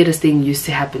 the weirdest thing used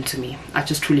to happen to me. I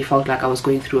just truly felt like I was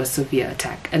going through a severe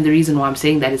attack. And the reason why I'm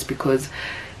saying that is because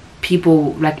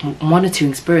people like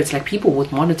monitoring spirits, like people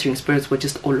with monitoring spirits were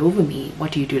just all over me.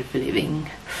 What do you do for a living?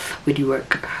 Where do you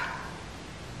work?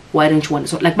 Why don't you want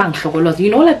to, so, like,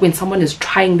 you know, like when someone is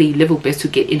trying their level best to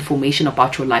get information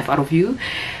about your life out of you,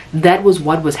 that was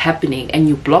what was happening. And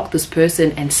you block this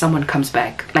person and someone comes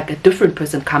back, like a different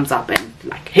person comes up and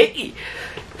like, hey,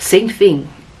 same thing.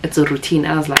 It's a routine.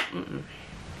 I was like,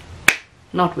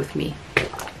 not with me,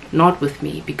 not with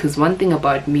me, because one thing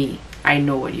about me, I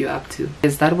know what you're up to.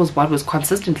 Because that was what was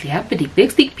consistently happening.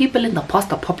 Next thing, people in the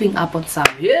past are popping up on some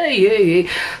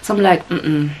so I'm like,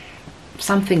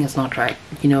 something is not right,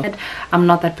 you know. I'm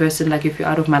not that person. Like if you're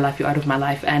out of my life, you're out of my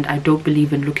life, and I don't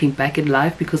believe in looking back in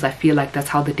life, because I feel like that's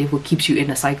how the devil keeps you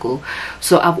in a cycle.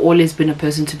 So I've always been a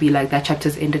person to be like, that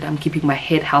chapter's ended, I'm keeping my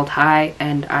head held high,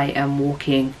 and I am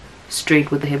walking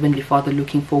straight with the Heavenly Father,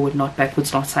 looking forward, not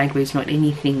backwards, not sideways, not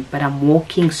anything, but I'm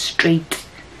walking straight.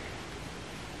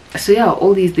 So yeah,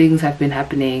 all these things have been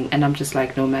happening, and I'm just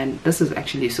like, no man, this is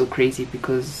actually so crazy,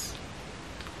 because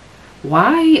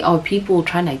why are people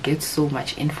trying to get so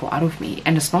much info out of me?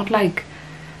 And it's not like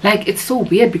it's so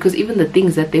weird, because even the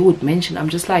things that they would mention, I'm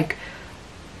just like,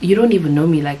 you don't even know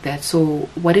me like that. So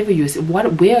whatever you say,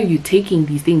 where are you taking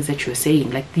these things that you're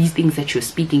saying, like these things that you're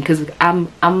speaking? Because I'm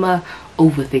a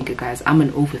overthinker, guys. I'm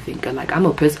an overthinker. Like I'm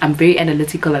a person, I'm very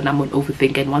analytical, and I'm an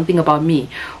overthinker. And one thing about me,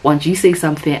 once you say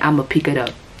something, I'm gonna pick it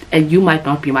up, and you might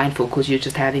not be mindful because you're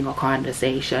just having a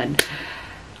conversation.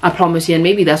 I promise you. And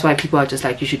maybe that's why people are just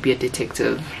like, you should be a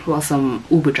detective. Well, some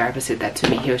Uber driver said that to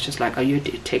me. He was just like, are you a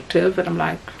detective? And I'm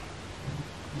like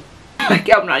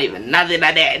I'm not even nothing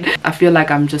like that. I feel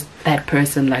like I'm just that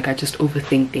person. Like I just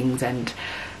overthink things, and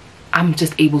I'm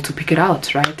just able to pick it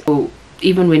out, right? So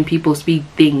even when people speak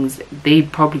things, they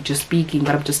probably just speaking,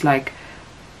 but I'm just like,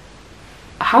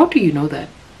 how do you know that?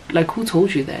 Like who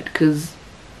told you that? Because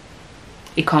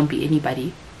it can't be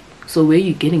anybody. So where are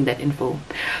you getting that info?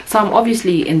 So I'm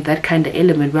obviously in that kind of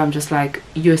element where I'm just like,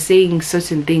 you're saying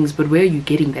certain things, but where are you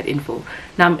getting that info?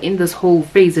 Now I'm in this whole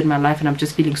phase in my life and I'm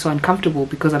just feeling so uncomfortable,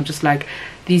 because I'm just like,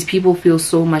 these people feel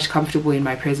so much comfortable in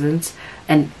my presence,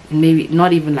 and maybe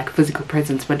not even like physical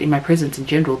presence, but in my presence in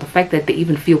general, the fact that they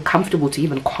even feel comfortable to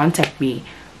even contact me.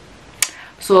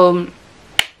 So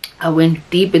I went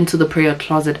deep into the prayer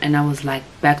closet and I was like,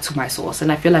 back to my source.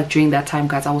 And I feel like during that time,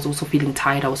 guys, I was also feeling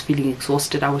tired. I was feeling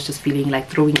exhausted. I was just feeling like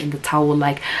throwing in the towel,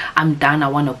 like I'm done, I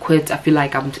want to quit. I feel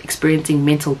like I'm experiencing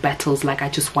mental battles, like I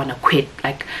just want to quit.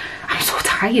 Like I'm so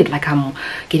tired, like I'm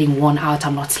getting worn out,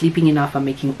 I'm not sleeping enough, I'm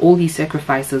making all these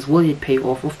sacrifices. Will it pay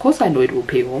off? Of course I know it will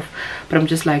pay off, but I'm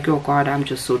just like, oh God, I'm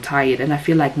just so tired. And I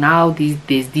feel like now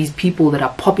these people that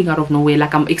are popping out of nowhere,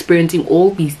 like I'm experiencing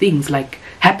all these things like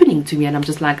happening to me, and I'm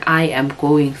just like, I am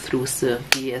going through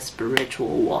severe spiritual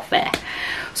warfare.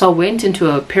 So I went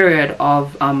into a period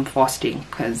of fasting,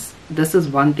 because this is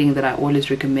one thing that I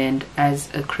always recommend as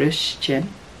a Christian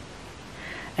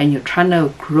and you're trying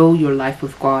to grow your life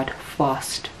with God.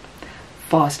 Fast.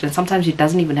 And sometimes it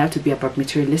doesn't even have to be about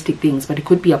materialistic things, but it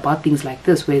could be about things like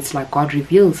this, where it's like, God,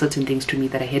 reveal certain things to me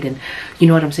that are hidden. You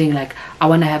know what I'm saying? Like, I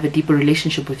want to have a deeper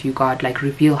relationship with you, God. Like,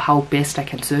 reveal how best I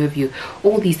can serve you.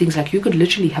 All these things, like, you could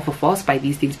literally have a fast by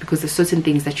these things, because there's certain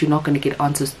things that you're not going to get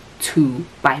answers to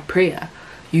by prayer.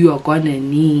 You are going to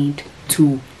need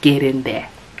to get in there,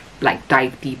 like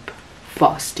dive deep.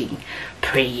 Fasting,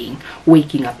 praying,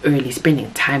 waking up early,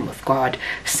 spending time with God,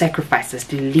 sacrifices,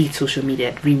 delete social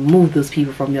media, remove those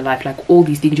people from your life. Like all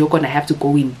these things, you're going to have to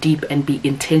go in deep and be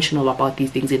intentional about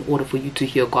these things in order for you to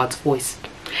hear God's voice,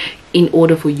 in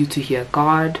order for you to hear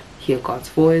God's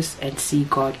voice and see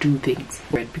God do things.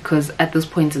 Because at this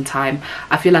point in time,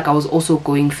 I feel like I was also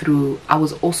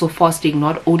fasting,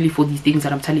 not only for these things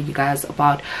that I'm telling you guys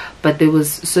about, but there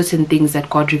was certain things that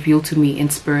God revealed to me in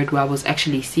spirit, where I was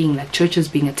actually seeing like churches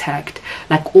being attacked,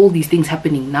 like all these things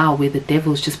happening now, where the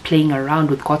devil's just playing around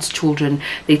with God's children.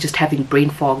 They're just having brain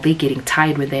fog, they're getting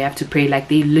tired when they have to pray, like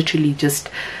they literally just,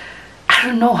 I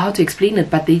don't know how to explain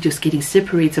it, but they just getting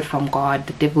separated from God.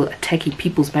 The devil attacking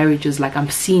people's marriages. Like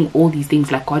I'm seeing all these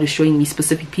things, like God is showing me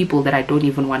specific people that I don't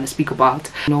even want to speak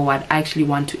about. You know what, I actually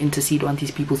want to intercede on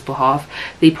these people's behalf.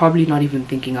 They probably not even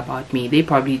thinking about me. They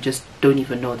probably just don't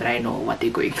even know that I know what they're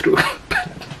going through.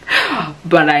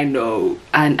 But I know,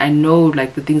 and I know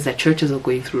like the things that churches are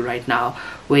going through right now,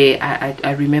 where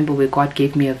I remember where God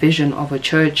gave me a vision of a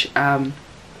church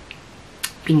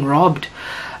being robbed,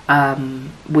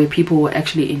 where people were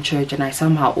actually in church, and I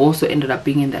somehow also ended up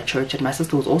being in that church, and my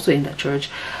sister was also in that church,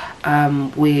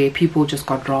 where people just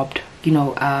got robbed. You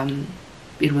know,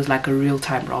 it was like a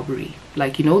real-time robbery.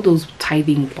 Like, you know, those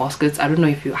tithing baskets, I don't know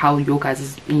if how your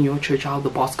guys in your church, how the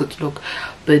baskets look,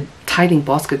 but tithing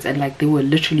baskets, and like they were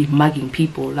literally mugging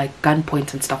people, like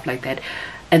gunpoints and stuff like that.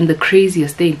 And the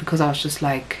craziest thing, because I was just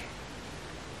like,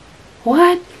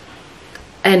 what?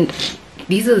 And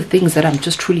these are the things that I'm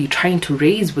just truly trying to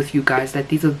raise with you guys, that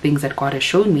these are the things that God has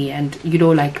shown me. And you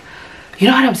know, like, you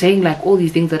know what I'm saying, like all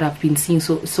these things that I've been seeing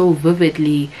so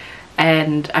vividly.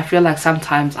 And I feel like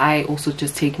sometimes I also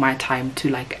just take my time to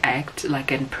like act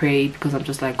like and pray, because I'm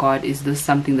just like, God, is this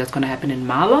something that's going to happen in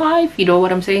my life? You know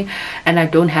what I'm saying? And I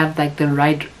don't have like the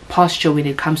right posture when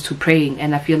it comes to praying,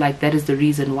 and I feel like that is the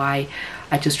reason why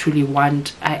I just truly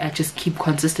want, I just keep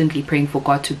consistently praying for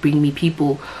God to bring me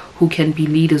people who can be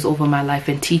leaders over my life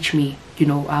and teach me, you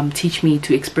know, teach me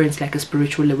to experience like a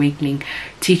spiritual awakening,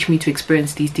 teach me to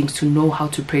experience these things, to know how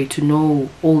to pray, to know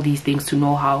all these things, to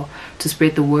know how to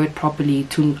spread the word properly,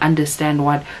 to understand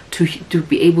what, to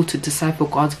be able to decipher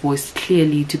God's voice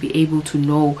clearly, to be able to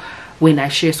know when I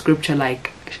share scripture,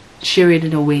 like share it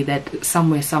in a way that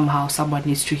somewhere, somehow, someone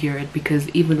needs to hear it. Because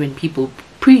even when people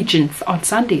preach on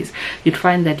Sundays, you'd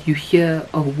find that you hear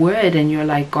a word and you're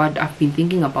like, God, I've been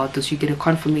thinking about this. You get a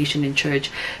confirmation in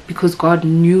church because God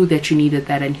knew that you needed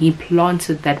that, and he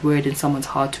planted that word in someone's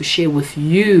heart to share with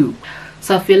you.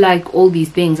 So I feel like all these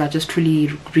things, I just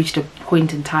truly reached a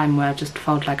point in time where I just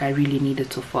felt like I really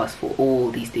needed to fast for all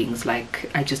these things. Like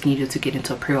I just needed to get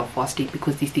into a prayer of fasting,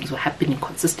 because these things were happening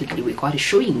consistently, where God is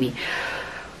showing me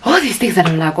all these things that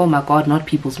I'm like, oh my God, not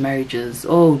people's marriages.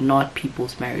 Oh, not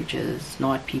people's marriages,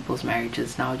 not people's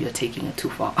marriages. Now you're taking it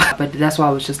too far. But that's why I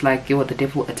was just like, yo, the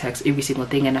devil attacks every single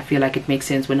thing. And I feel like it makes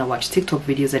sense when I watch TikTok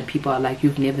videos and people are like,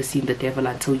 you've never seen the devil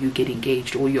until you get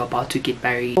engaged or you're about to get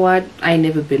married. You know what? I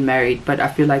never been married, but I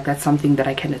feel like that's something that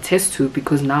I can attest to,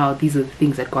 because now these are the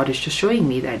things that God is just showing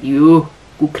me, that you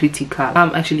critical.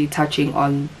 I'm actually touching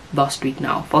on last week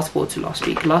now. Fast forward to last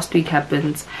week. Last week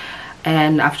happens,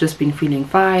 and I've just been feeling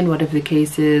fine, whatever the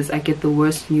case is. I get the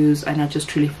worst news and I just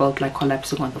truly felt like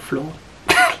collapsing on the floor.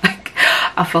 Like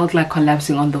I felt like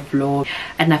collapsing on the floor.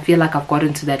 And I feel like I've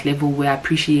gotten to that level where I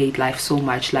appreciate life so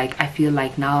much. Like I feel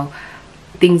like now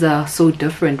things are so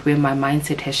different, where my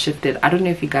mindset has shifted. I don't know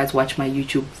if you guys watch my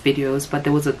YouTube videos, but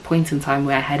there was a point in time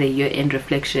where I had a year-end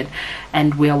reflection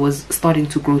and where I was starting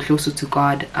to grow closer to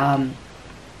God.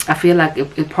 I feel like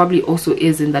it probably also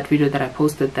is in that video that I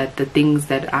posted, that the things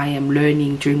that I am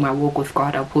learning during my walk with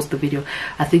God, I'll post the video.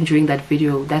 I think during that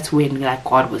video, that's when like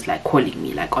God was like calling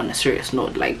me, like on a serious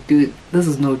note, like, dude, this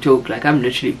is no joke, like I'm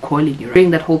literally calling you. During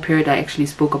that whole period, I actually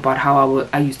spoke about how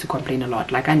I used to complain a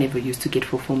lot. Like I never used to get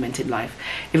fulfillment in life.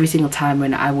 Every single time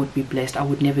when I would be blessed, I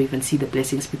would never even see the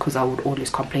blessings, because I would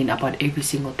always complain about every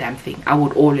single damn thing. I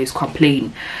would always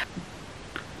complain.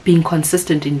 Being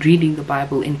consistent in reading the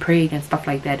Bible, in praying and stuff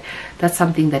like that, that's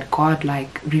something that God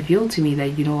like revealed to me,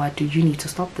 that you know what, dude, you need to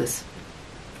stop this.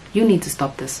 You need to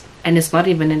stop this. And it's not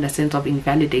even in the sense of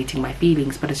invalidating my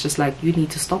feelings, but it's just like, you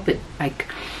need to stop it, like,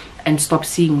 and stop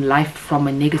seeing life from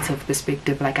a negative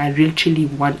perspective. Like I literally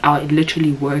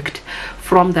worked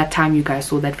from that time you guys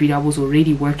saw that video. I was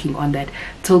already working on that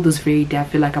till this very day. I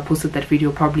feel like I posted that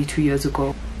video probably 2 years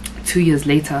ago, 2 years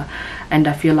later, and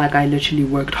I feel like I literally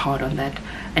worked hard on that.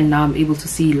 And now I'm able to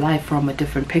see life from a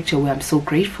different picture, where I'm so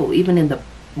grateful, even in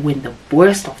when the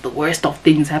worst of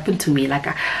things happen to me. Like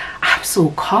I'm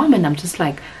so calm, and I'm just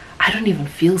like, I don't even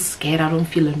feel scared. I don't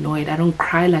feel annoyed. I don't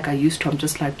cry like I used to. I'm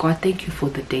just like, God, thank you for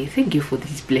the day. Thank you for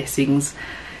these blessings.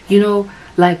 You know,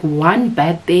 like one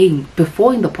bad thing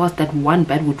before, in the past, that one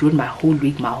bad would ruin my whole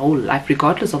week, my whole life,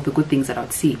 regardless of the good things that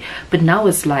I'd see. But now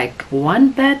it's like,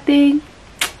 one bad thing,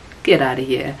 get out of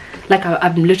here. Like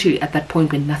I'm literally at that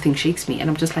point when nothing shakes me, and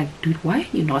I'm just like, dude, why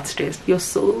are you not stressed? You're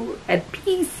so at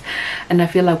peace. And I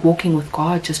feel like walking with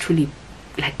God just really,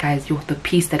 like, guys, the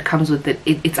peace that comes with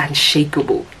it's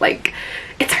unshakable. Like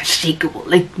it's unshakable.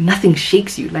 Like nothing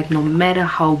shakes you. Like no matter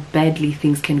how badly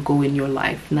things can go in your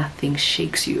life, nothing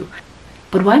shakes you.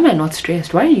 But why am I not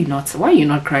stressed? Why are you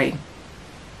not crying?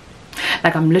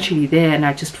 Like I'm literally there, and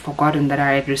I just forgotten that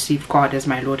I had received God as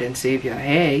my Lord and Savior.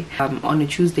 Hey, on a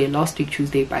Tuesday, last week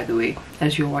Tuesday, by the way,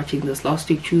 as you're watching this, last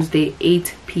week Tuesday,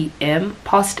 8 p.m,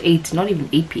 past 8, not even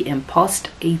 8 p.m, past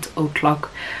 8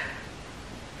 o'clock,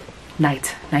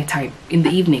 nighttime, in the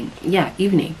evening, yeah,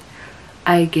 evening,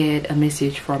 I get a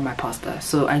message from my pastor.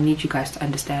 So I need you guys to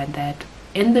understand that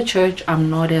in the church, I'm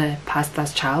not a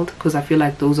pastor's child, because I feel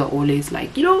like those are always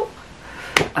like, you know,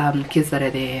 kids that are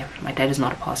there. My dad is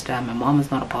not a pastor, my mom is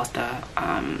not a pastor.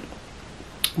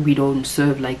 We don't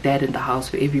serve like that in the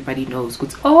house where everybody knows,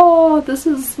 because oh, this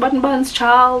is Banban's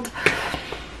child.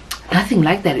 Nothing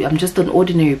like that. I'm just an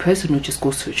ordinary person who just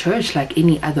goes to church like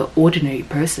any other ordinary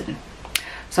person.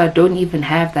 So I don't even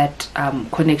have that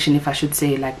connection, if I should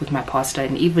say, like with my pastor,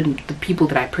 and even the people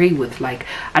that I pray with. Like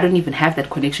I don't even have that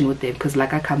connection with them, because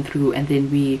like I come through and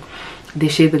then they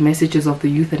share the messages of the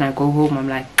youth, and I go home, I'm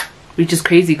like, which is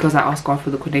crazy, because I ask God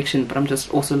for the connection, but I'm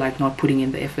just also like not putting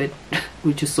in the effort,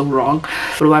 which is so wrong.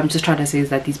 But what I'm just trying to say is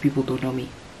that these people don't know me.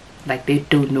 Like they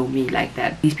don't know me like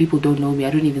that. These people don't know me. I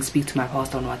don't even speak to my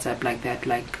pastor on WhatsApp like that.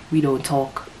 Like we don't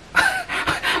talk.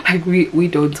 Like we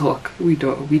don't talk. We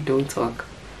don't talk.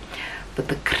 But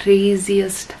the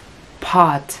craziest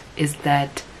part is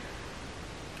that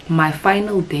my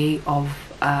final day of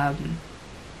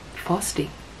fasting,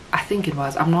 I think it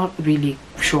was, I'm not really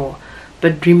sure,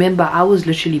 but remember, I was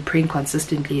literally praying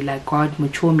consistently, like, God,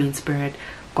 mature me in spirit.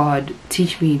 God,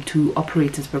 teach me to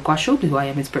operate in spirit. God, show me who I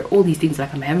am in spirit. All these things,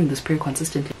 like, I'm having this prayer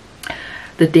consistently.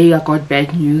 The day I got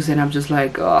bad news, and I'm just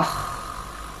like, ugh,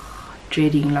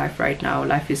 dreading life right now.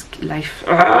 Life.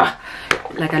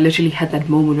 Like, I literally had that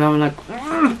moment where I'm like,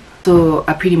 ugh. So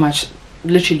I pretty much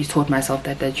literally taught myself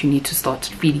that you need to start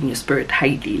feeding your spirit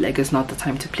highly. Like, it's not the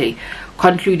time to play.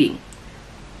 Concluding,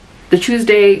 the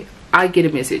Tuesday, I get a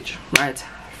message, right,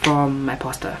 from my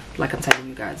pastor, like I'm telling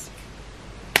you guys.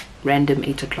 Random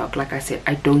 8 o'clock. Like I said,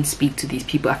 I don't speak to these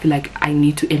people. I feel like I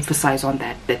need to emphasize on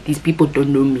that these people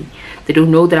don't know me. They don't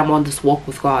know that I'm on this walk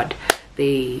with God.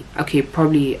 Okay,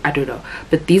 probably, I don't know,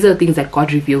 but these are things that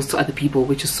God reveals to other people,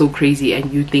 which is so crazy,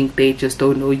 and you think they just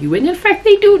don't know you, and in fact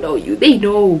they do know you. They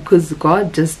know, because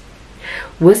God just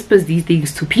whispers these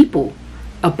things to people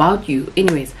about you.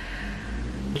 Anyways,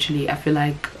 actually, I feel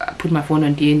like I put my phone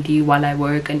on D&D while I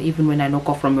work, and even when I knock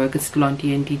off from work, it's still on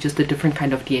D&D, just a different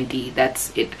kind of D&D.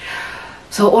 That's it.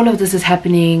 So all of this is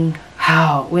happening.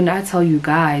 How? When I tell you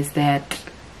guys that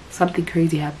something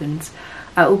crazy happens,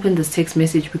 I opened this text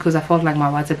message because I felt like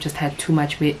my WhatsApp just had too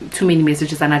many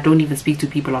messages, and I don't even speak to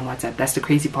people on WhatsApp. That's the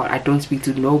crazy part. I don't speak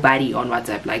to nobody on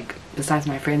WhatsApp, like besides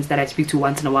my friends that I speak to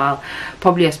once in a while.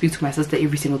 Probably I speak to my sister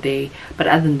every single day, but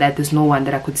other than that, there's no one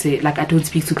that I could say, like, I don't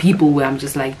speak to people where I'm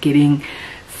just like getting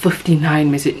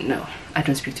 59 messages. No, I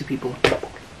don't speak to people.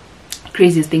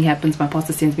 Craziest thing happens, my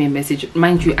pastor sends me a message.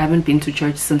 Mind you, I haven't been to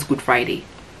church since Good Friday.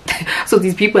 So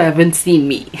these people haven't seen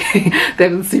me. They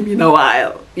haven't seen me in a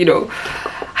while, you know.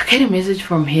 I get a message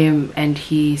from him and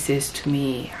he says to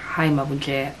me, "Hi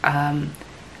Mabunje,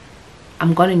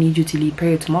 I'm gonna need you to lead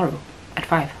prayer tomorrow at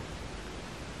 5.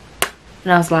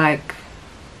 And I was like,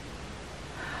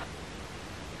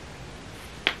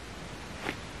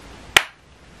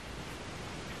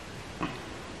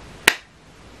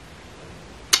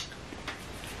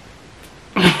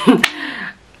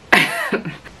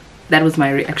 that was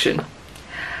my reaction.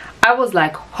 I was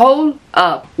like, hold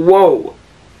up, whoa,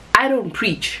 I don't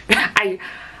preach. I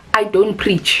don't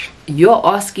preach. You're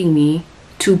asking me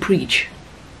to preach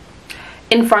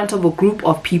in front of a group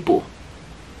of people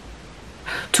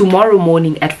tomorrow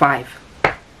morning at 5.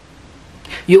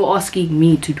 You're asking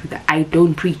me to do that. I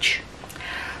don't preach.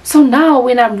 So now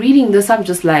when I'm reading this, I'm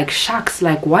just like, shucks,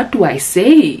 like what do I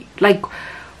say? Like,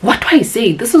 what do I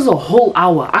say? This is a whole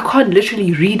hour. I can't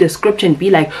literally read a scripture and be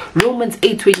like Romans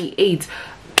 8:28.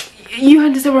 You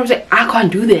understand what I'm saying? I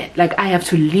can't do that. Like, I have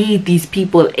to lead these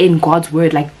people in God's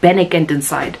word, like Benekent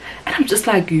inside. And I'm just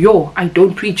like, yo, I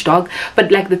don't preach, dog.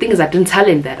 But like the thing is, I didn't tell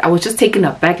him that. I was just taken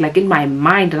aback, like in my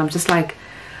mind. And I'm just like,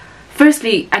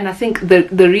 firstly, and I think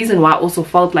the reason why I also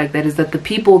felt like that is that the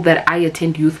people that I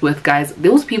attend youth with, guys,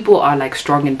 those people are like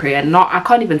strong in prayer. And not, I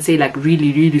can't even say like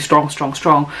really strong,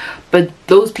 but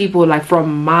those people, like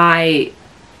from my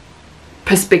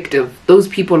perspective, those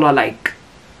people are like,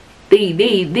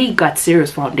 they got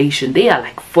serious foundation. They are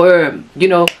like firm, you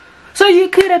know. So you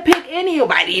could have picked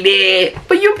anybody there,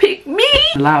 but you picked me.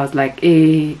 And I was like,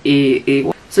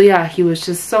 So yeah, he was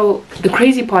just so, the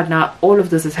crazy part now, all of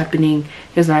this is happening.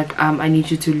 He was like, I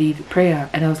need you to lead prayer.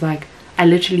 And I was like, I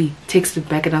literally texted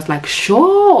back and I was like,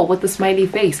 sure, with the smiley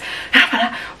face.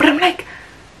 But I'm like,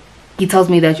 he tells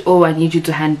me that, oh, I need you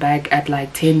to hand back at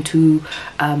like 10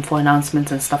 for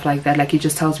announcements and stuff like that. Like, he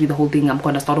just tells me the whole thing. I'm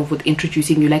gonna start off with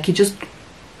introducing you. Like, he just,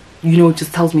 you know,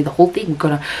 just tells me the whole thing. I'm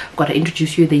gonna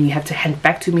introduce you, then you have to hand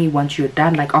back to me once you're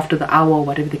done, like after the hour or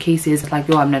whatever the case is. It's like,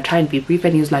 yo, I'm gonna try and be brief.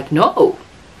 And he was like, no,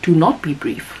 do not be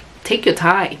brief. Take your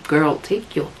time, girl,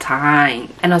 take your time.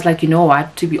 And I was like, you know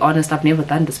what, to be honest, I've never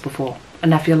done this before.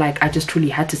 And I feel like I just truly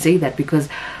had to say that because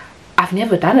I've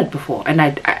never done it before. And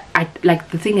I like,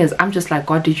 the thing is, I'm just like,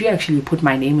 God, did you actually put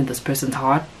my name in this person's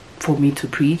heart for me to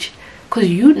preach? Because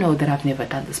you know that I've never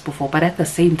done this before. But at the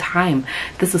same time,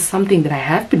 this is something that I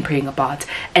have been praying about.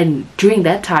 And during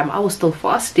that time, I was still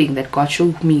fasting that God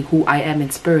showed me who I am in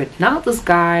spirit. Now this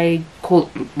guy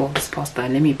called, well, this pastor,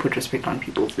 let me put respect on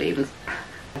people's names.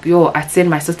 Yo, I send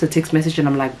my sister a text message and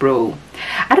I'm like, bro,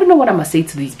 I don't know what I'm gonna say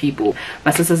to these people.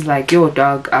 My sister's like, yo,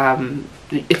 dog,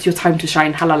 it's your time to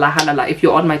shine, halala halala. If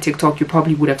you're on my TikTok, you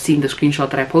probably would have seen the screenshot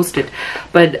that I posted.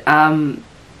 But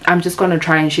I'm just gonna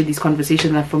try and share these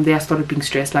conversations. And from there I started being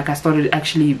stressed. Like, I started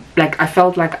actually, like, I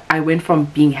felt like I went from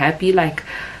being happy, like,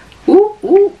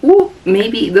 ooh,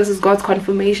 maybe this is God's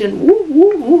confirmation,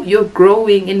 ooh, you're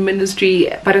growing in ministry.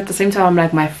 But at the same time, I'm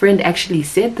like, my friend actually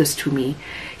said this to me.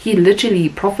 He literally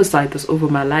prophesied this over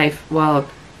my life. Well,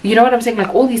 you know what I'm saying?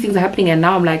 Like, all these things are happening and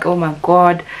now I'm like, oh my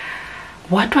God,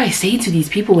 what do I say to these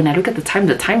people when I look at the time?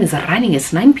 The time is running.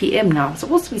 It's 9 p.m. now. I'm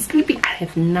supposed to be sleeping. I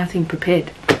have nothing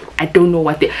prepared. I don't know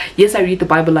what they... Yes, I read the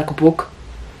Bible like a book,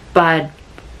 but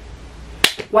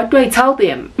what do I tell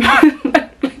them?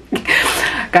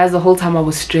 Guys, the whole time I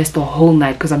was stressed the whole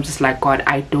night because I'm just like, God,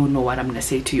 I don't know what I'm gonna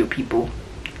say to your people.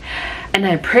 And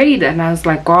I prayed and I was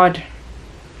like, God,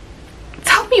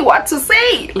 tell me what to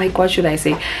say. Like, what should I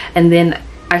say? And then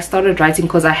I started writing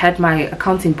because I had my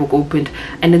accounting book opened,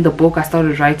 and in the book I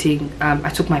started writing. I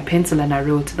took my pencil and I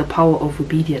wrote the power of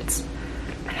obedience.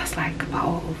 And I was like,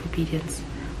 power of obedience.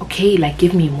 Okay, like,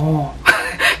 give me more.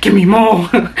 Give me more.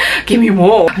 Give me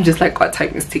more. I'm just like, God, time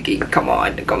is ticking. Come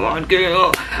on,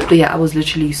 girl. But yeah, I was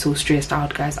literally so stressed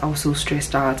out, guys. I was so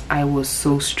stressed out. I was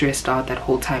so stressed out that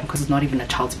whole time because it's not even a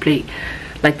child's play.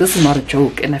 Like, this is not a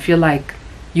joke. And I feel like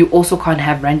you also can't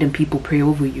have random people pray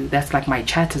over you. That's like my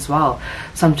chat as well.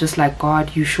 So I'm just like,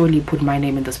 God, you surely put my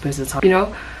name in this person's heart, you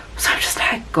know. So I'm just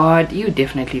like, God, you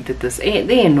definitely did this. There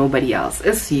ain't nobody else.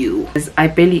 It's you. I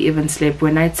barely even slept.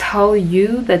 When I tell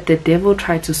you that the devil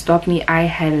tried to stop me, I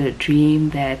had a dream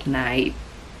that night.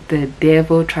 The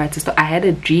devil tried to stop. I had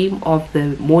a dream of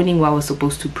the morning where I was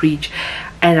supposed to preach,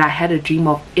 and I had a dream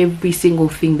of every single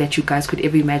thing that you guys could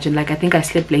ever imagine. Like, I think I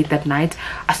slept late that night.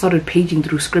 I started paging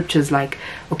through scriptures, like,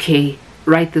 okay,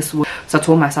 write this word. So I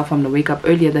told myself I'm gonna wake up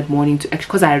earlier that morning to actually,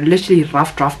 because I literally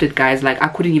rough drafted, guys. Like, I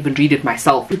couldn't even read it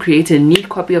myself. To create a neat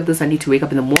copy of this, I need to wake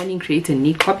up in the morning, create a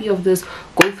neat copy of this,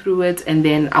 go through it, and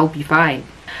then I'll be fine.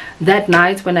 That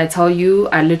night, when I tell you,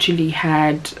 I literally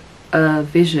had a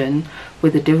vision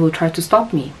where the devil tried to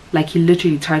stop me. Like, he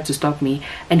literally tried to stop me.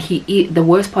 And the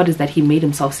worst part is that he made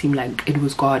himself seem like it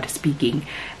was God speaking,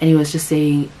 and he was just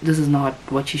saying, this is not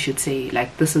what you should say,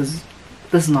 like this is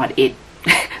not it.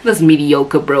 This is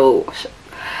mediocre, bro.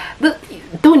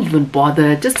 Don't even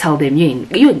bother, just tell them you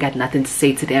ain't got nothing to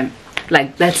say to them.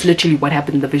 Like, that's literally what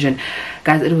happened in the vision,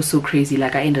 guys. It was so crazy.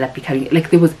 Like, I ended up becoming, like,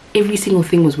 there was, every single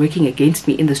thing was working against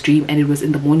me in this dream, and it was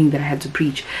in the morning that I had to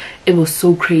preach. It was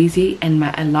so crazy, and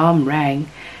my alarm rang.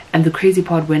 And the crazy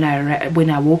part, when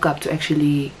I woke up to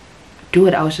actually do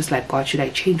it, I was just like, God, should I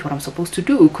change what I'm supposed to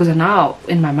do? Because now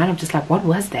in my mind I'm just like, what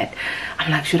was that? I'm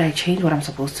like, should I change what I'm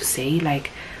supposed to say?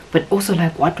 Like, but also,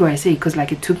 like, what do I say? Because,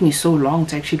 like, it took me so long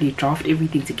to actually draft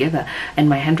everything together, and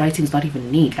my handwriting is not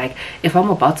even neat. Like, if I'm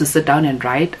about to sit down and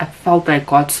write, I felt like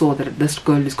God saw that this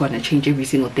girl is going to change every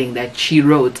single thing that she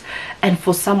wrote. And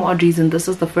for some odd reason, this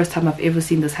is the first time I've ever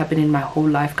seen this happen in my whole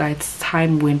life, guys.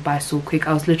 Time went by so quick.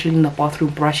 I was literally in the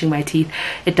bathroom brushing my teeth.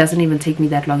 It doesn't even take me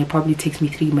that long. It probably takes me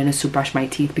 3 minutes to brush my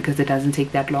teeth, because it doesn't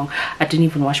take that long. I didn't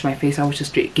even wash my face. I was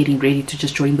just getting ready to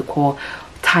just join the call.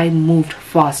 Time moved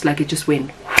fast. Like, it just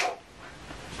went,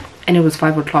 and it was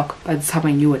 5 o'clock by the time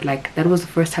I knew it. Like, that was the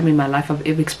first time in my life I've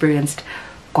ever experienced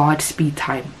God speed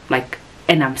time. Like,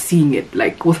 and I'm seeing it,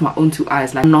 like, with my own 2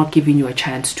 eyes. Like, I'm not giving you a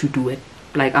chance to do it.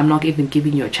 Like, I'm not even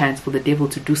giving you a chance for the devil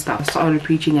to do stuff. I started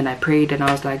preaching and I prayed, and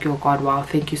I was like, yo, God, wow,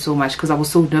 thank you so much. Because I was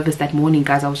so nervous that morning,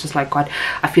 guys. I was just like, God,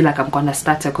 I feel like I'm gonna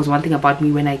stutter. Because one thing about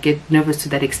me, when I get nervous to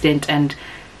that extent, and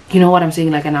you know what I'm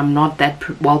saying, like, and I'm not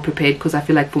that well prepared, because I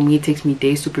feel like for me it takes me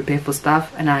days to prepare for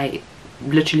stuff, and I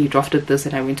literally drafted this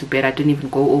and I went to bed. I didn't even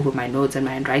go over my notes, and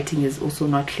my handwriting is also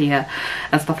not clear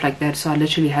and stuff like that. So I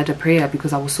literally had a prayer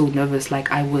because I was so nervous.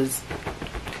 Like, I was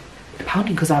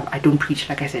pounding, because I don't preach,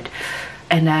 like I said.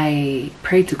 And I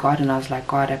prayed to God, and I was like,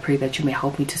 God, I pray that you may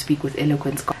help me to speak with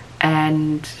eloquence.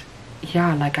 And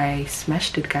yeah, like, I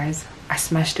smashed it, guys. I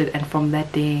smashed it. And from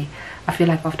that day, I feel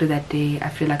like after that day, I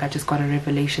feel like I just got a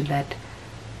revelation that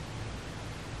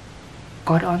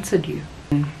God answered you.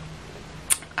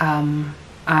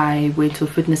 I went to a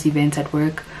fitness event at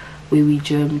work where we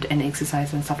gymmed and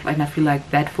exercised and stuff, and I feel like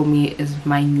that for me is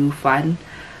my new fun.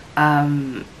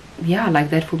 Yeah, like,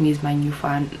 that for me is my new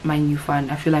fun.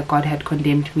 I feel like God had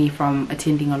condemned me from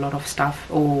attending a lot of stuff,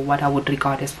 or what I would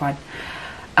regard as fun,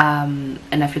 and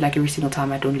I feel like every single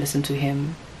time I don't listen to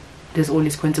him, there's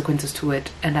always consequences to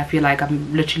it. And I feel like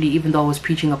I'm literally, even though I was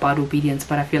preaching about obedience,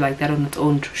 but I feel like that on its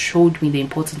own showed me the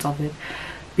importance of it.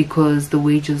 Because the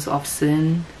wages of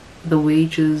sin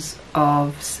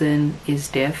is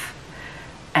death,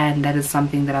 and that is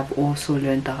something that I've also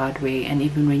learned the hard way. And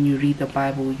even when you read the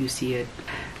Bible, you see it.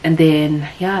 And then,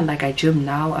 yeah, like, I gym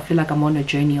now. I feel like I'm on a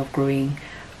journey of growing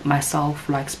myself,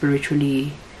 like,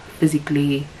 spiritually,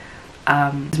 physically.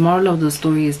 The moral of the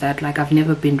story is that, like, I've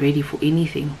never been ready for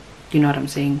anything. You know what I'm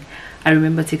saying? I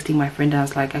remember texting my friend, and I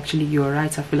was like, actually, you're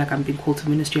right. I feel like I'm being called to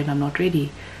ministry and I'm not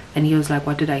ready. And he was like,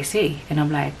 what did I say? And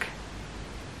I'm like,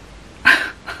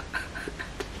 I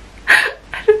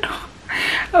don't know,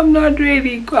 I'm not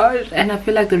ready, gosh. And I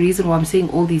feel like the reason why I'm saying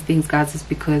all these things, guys, is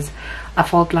because I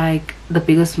felt like the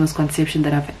biggest misconception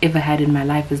that I've ever had in my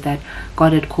life is that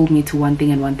God had called me to one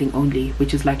thing and one thing only,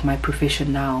 which is like my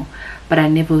profession now. But I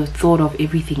never thought of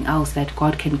everything else, that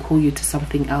God can call you to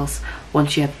something else.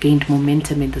 Once you have gained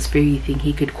momentum in this very thing,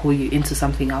 he could call you into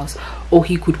something else, or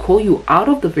he could call you out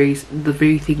of the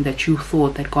very thing that you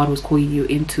thought that God was calling you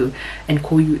into, and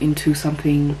call you into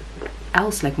something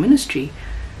else, like ministry.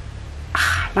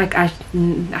 Like, I've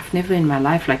never in my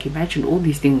life, like, imagined all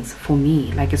these things for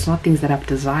me. Like, it's not things that I've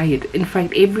desired. In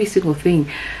fact, every single thing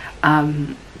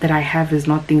that I have is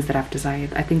not things that I've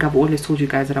desired. I think I've always told you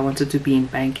guys that I wanted to be in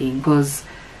banking, because,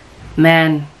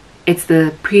 man, it's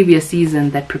the previous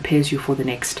season that prepares you for the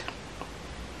next.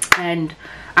 And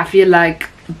I feel like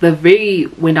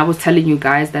when I was telling you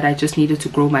guys that I just needed to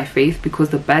grow my faith,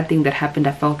 because the bad thing that happened,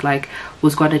 I felt like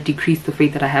was gonna decrease the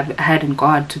faith that I had in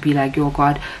God, to be like, yo,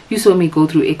 God, you saw me go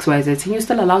through XYZ and you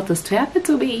still allowed this to happen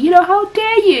to me, you know, how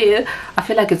dare you? I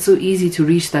feel like it's so easy to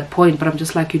reach that point, but I'm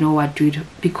just like, you know what, dude,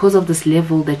 because of this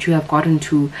level that you have gotten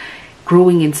to,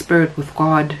 growing in spirit with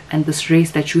God, and this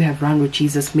race that you have run with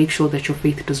Jesus, make sure that your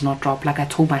faith does not drop. Like, I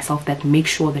told myself that, make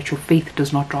sure that your faith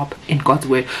does not drop in God's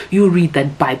word. You read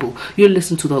that Bible, you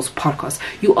listen to those podcasts,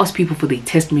 you ask people for their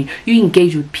testimony, you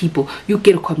engage with people, you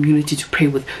get a community to pray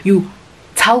with, you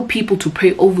tell people to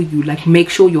pray over you, like make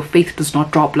sure your faith does not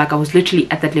drop. Like I was literally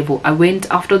at that level. I went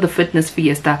after the fitness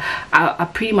fiesta. I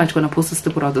pretty much gonna post a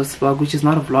snippet of this vlog, which is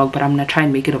not a vlog, but I'm gonna try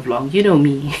and make it a vlog, you know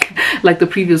me. Like the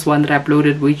previous one that I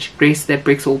uploaded, which Grace That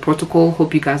Breaks All Protocol.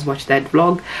 Hope you guys watched that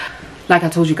vlog. Like I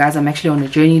told you guys, I'm actually on a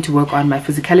journey to work on my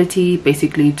physicality,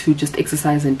 basically to just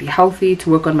exercise and be healthy, to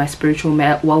work on my spiritual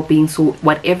well-being. So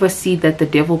whatever seed that the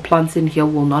devil plants in here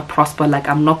will not prosper. Like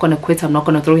I'm not gonna quit, I'm not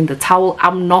gonna throw in the towel,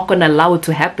 I'm not gonna allow it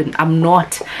to happen. I'm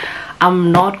not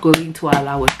going to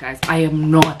allow it, guys. I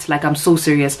am not. Like I'm so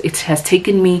serious. It has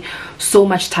taken me so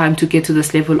much time to get to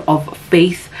this level of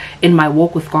faith in my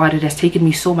walk with God. It has taken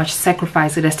me so much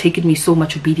sacrifice, it has taken me so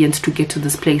much obedience to get to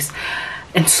this place,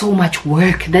 and so much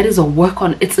work. That is a work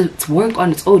on it's work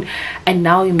on its own. And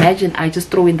now imagine I just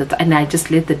throw in and I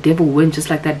just let the devil win just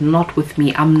like that. Not with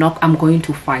me. I'm going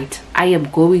to fight. I am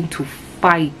going to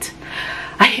fight.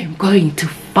 I am going to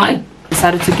fight.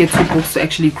 Decided to get 2 books to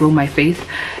actually grow my faith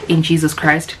in Jesus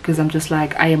Christ, because I'm just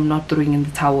like, I am not throwing in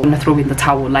the towel. I'm gonna throw in the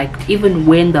towel. Like even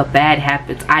when the bad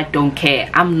happens, I don't care.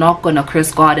 I'm not gonna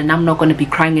curse God, and I'm not gonna be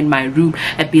crying in my room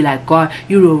and be like, God,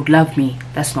 you don't love me.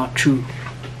 That's not true.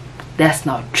 That's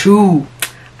not true.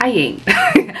 I ain't.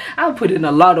 I'll put in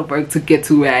a lot of work to get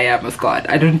to where I am with God.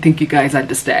 I don't think you guys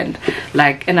understand.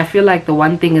 Like, and I feel like the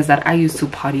one thing is that I used to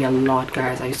party a lot,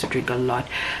 guys. I used to drink a lot,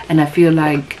 and I feel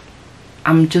like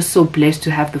I'm just so blessed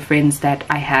to have the friends that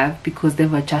I have, because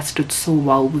they've adjusted so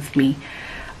well with me.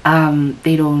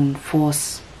 They don't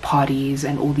force parties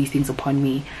and all these things upon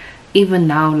me. Even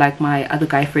now, like my other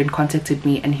guy friend contacted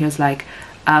me and he was like,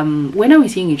 when are we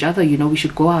seeing each other? You know, we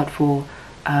should go out for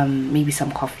maybe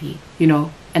some coffee, you know.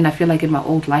 And I feel like in my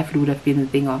old life it would have been the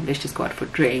thing of, let's just go out for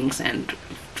drinks and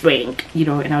drink, you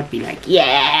know, and I would be like,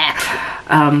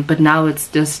 yeah. But now it's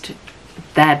just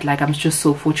that, like, I'm just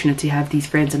so fortunate to have these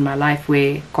friends in my life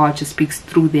where God just speaks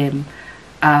through them.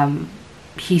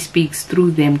 He speaks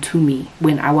through them to me.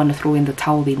 When I want to throw in the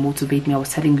towel, they motivate me. I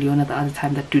was telling Leona the other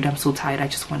time that, dude, I'm so tired, I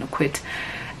just want to quit.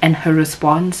 And her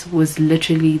response was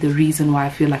literally the reason why I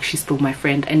feel like she's still my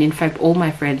friend. And in fact, all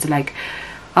my friends, like,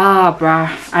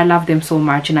 bruh, I love them so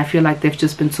much, and I feel like they've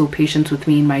just been so patient with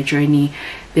me in my journey.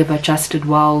 They've adjusted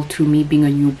well to me being a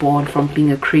newborn, from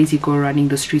being a crazy girl running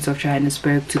the streets of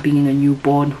Johannesburg to being a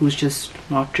newborn who's just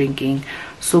not drinking,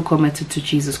 so committed to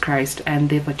Jesus Christ. And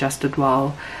they've adjusted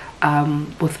well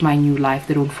with my new life.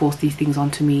 They don't force these things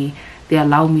onto me. They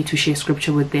allow me to share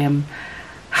scripture with them.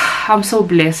 I'm so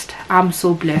blessed. I'm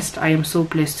so blessed. I am so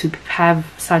blessed to have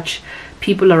such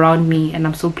people around me, and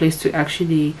I'm so blessed to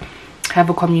actually have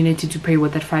a community to pray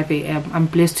with at 5 a.m. I'm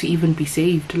blessed to even be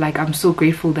saved. Like, I'm so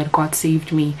grateful that God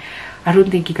saved me. I don't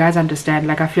think you guys understand.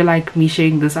 Like, I feel like me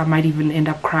sharing this, I might even end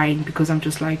up crying, because I'm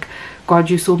just like, God,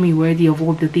 you saw me worthy of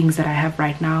all the things that I have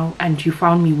right now, and you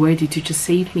found me worthy to just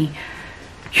save me,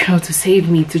 you know, to save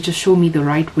me, to just show me the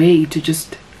right way, to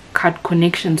just cut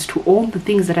connections to all the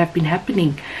things that have been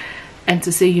happening, and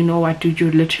to say, you know what, dude,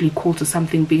 you're literally called to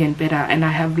something big and better, and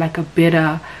I have like a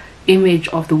better image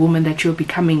of the woman that you're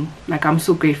becoming. Like, I'm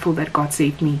so grateful that God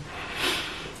saved me.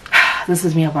 This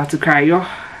is me about to cry, yo.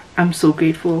 I'm so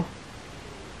grateful,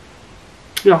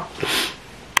 yo.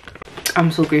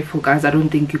 I'm so grateful, guys. I don't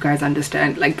think you guys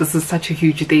understand. Like, this is such a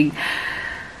huge thing.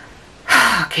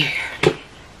 Okay.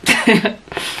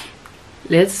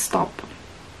 Let's stop.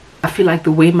 I feel like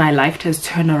the way my life has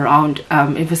turned around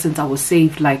ever since I was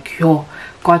saved, like, yo,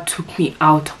 God took me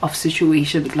out of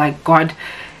situations. Like, God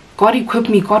equipped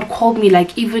me, God called me,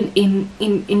 like, even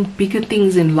in bigger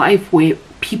things in life where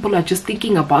people are just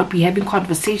thinking about me, having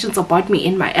conversations about me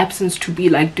in my absence, to be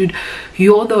like, dude,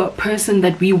 you're the person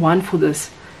that we want for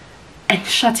this, and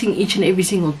shutting each and every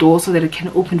single door so that it can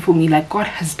open for me. Like, God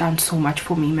has done so much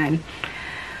for me, man.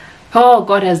 Oh,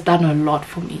 God has done a lot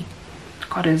for me.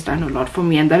 God has done a lot for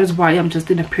me, and that is why I'm just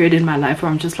in a period in my life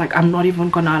where I'm just like, I'm not even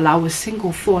gonna allow a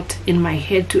single thought in my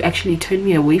head to actually turn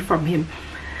me away from him.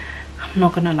 I'm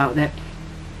not gonna allow that.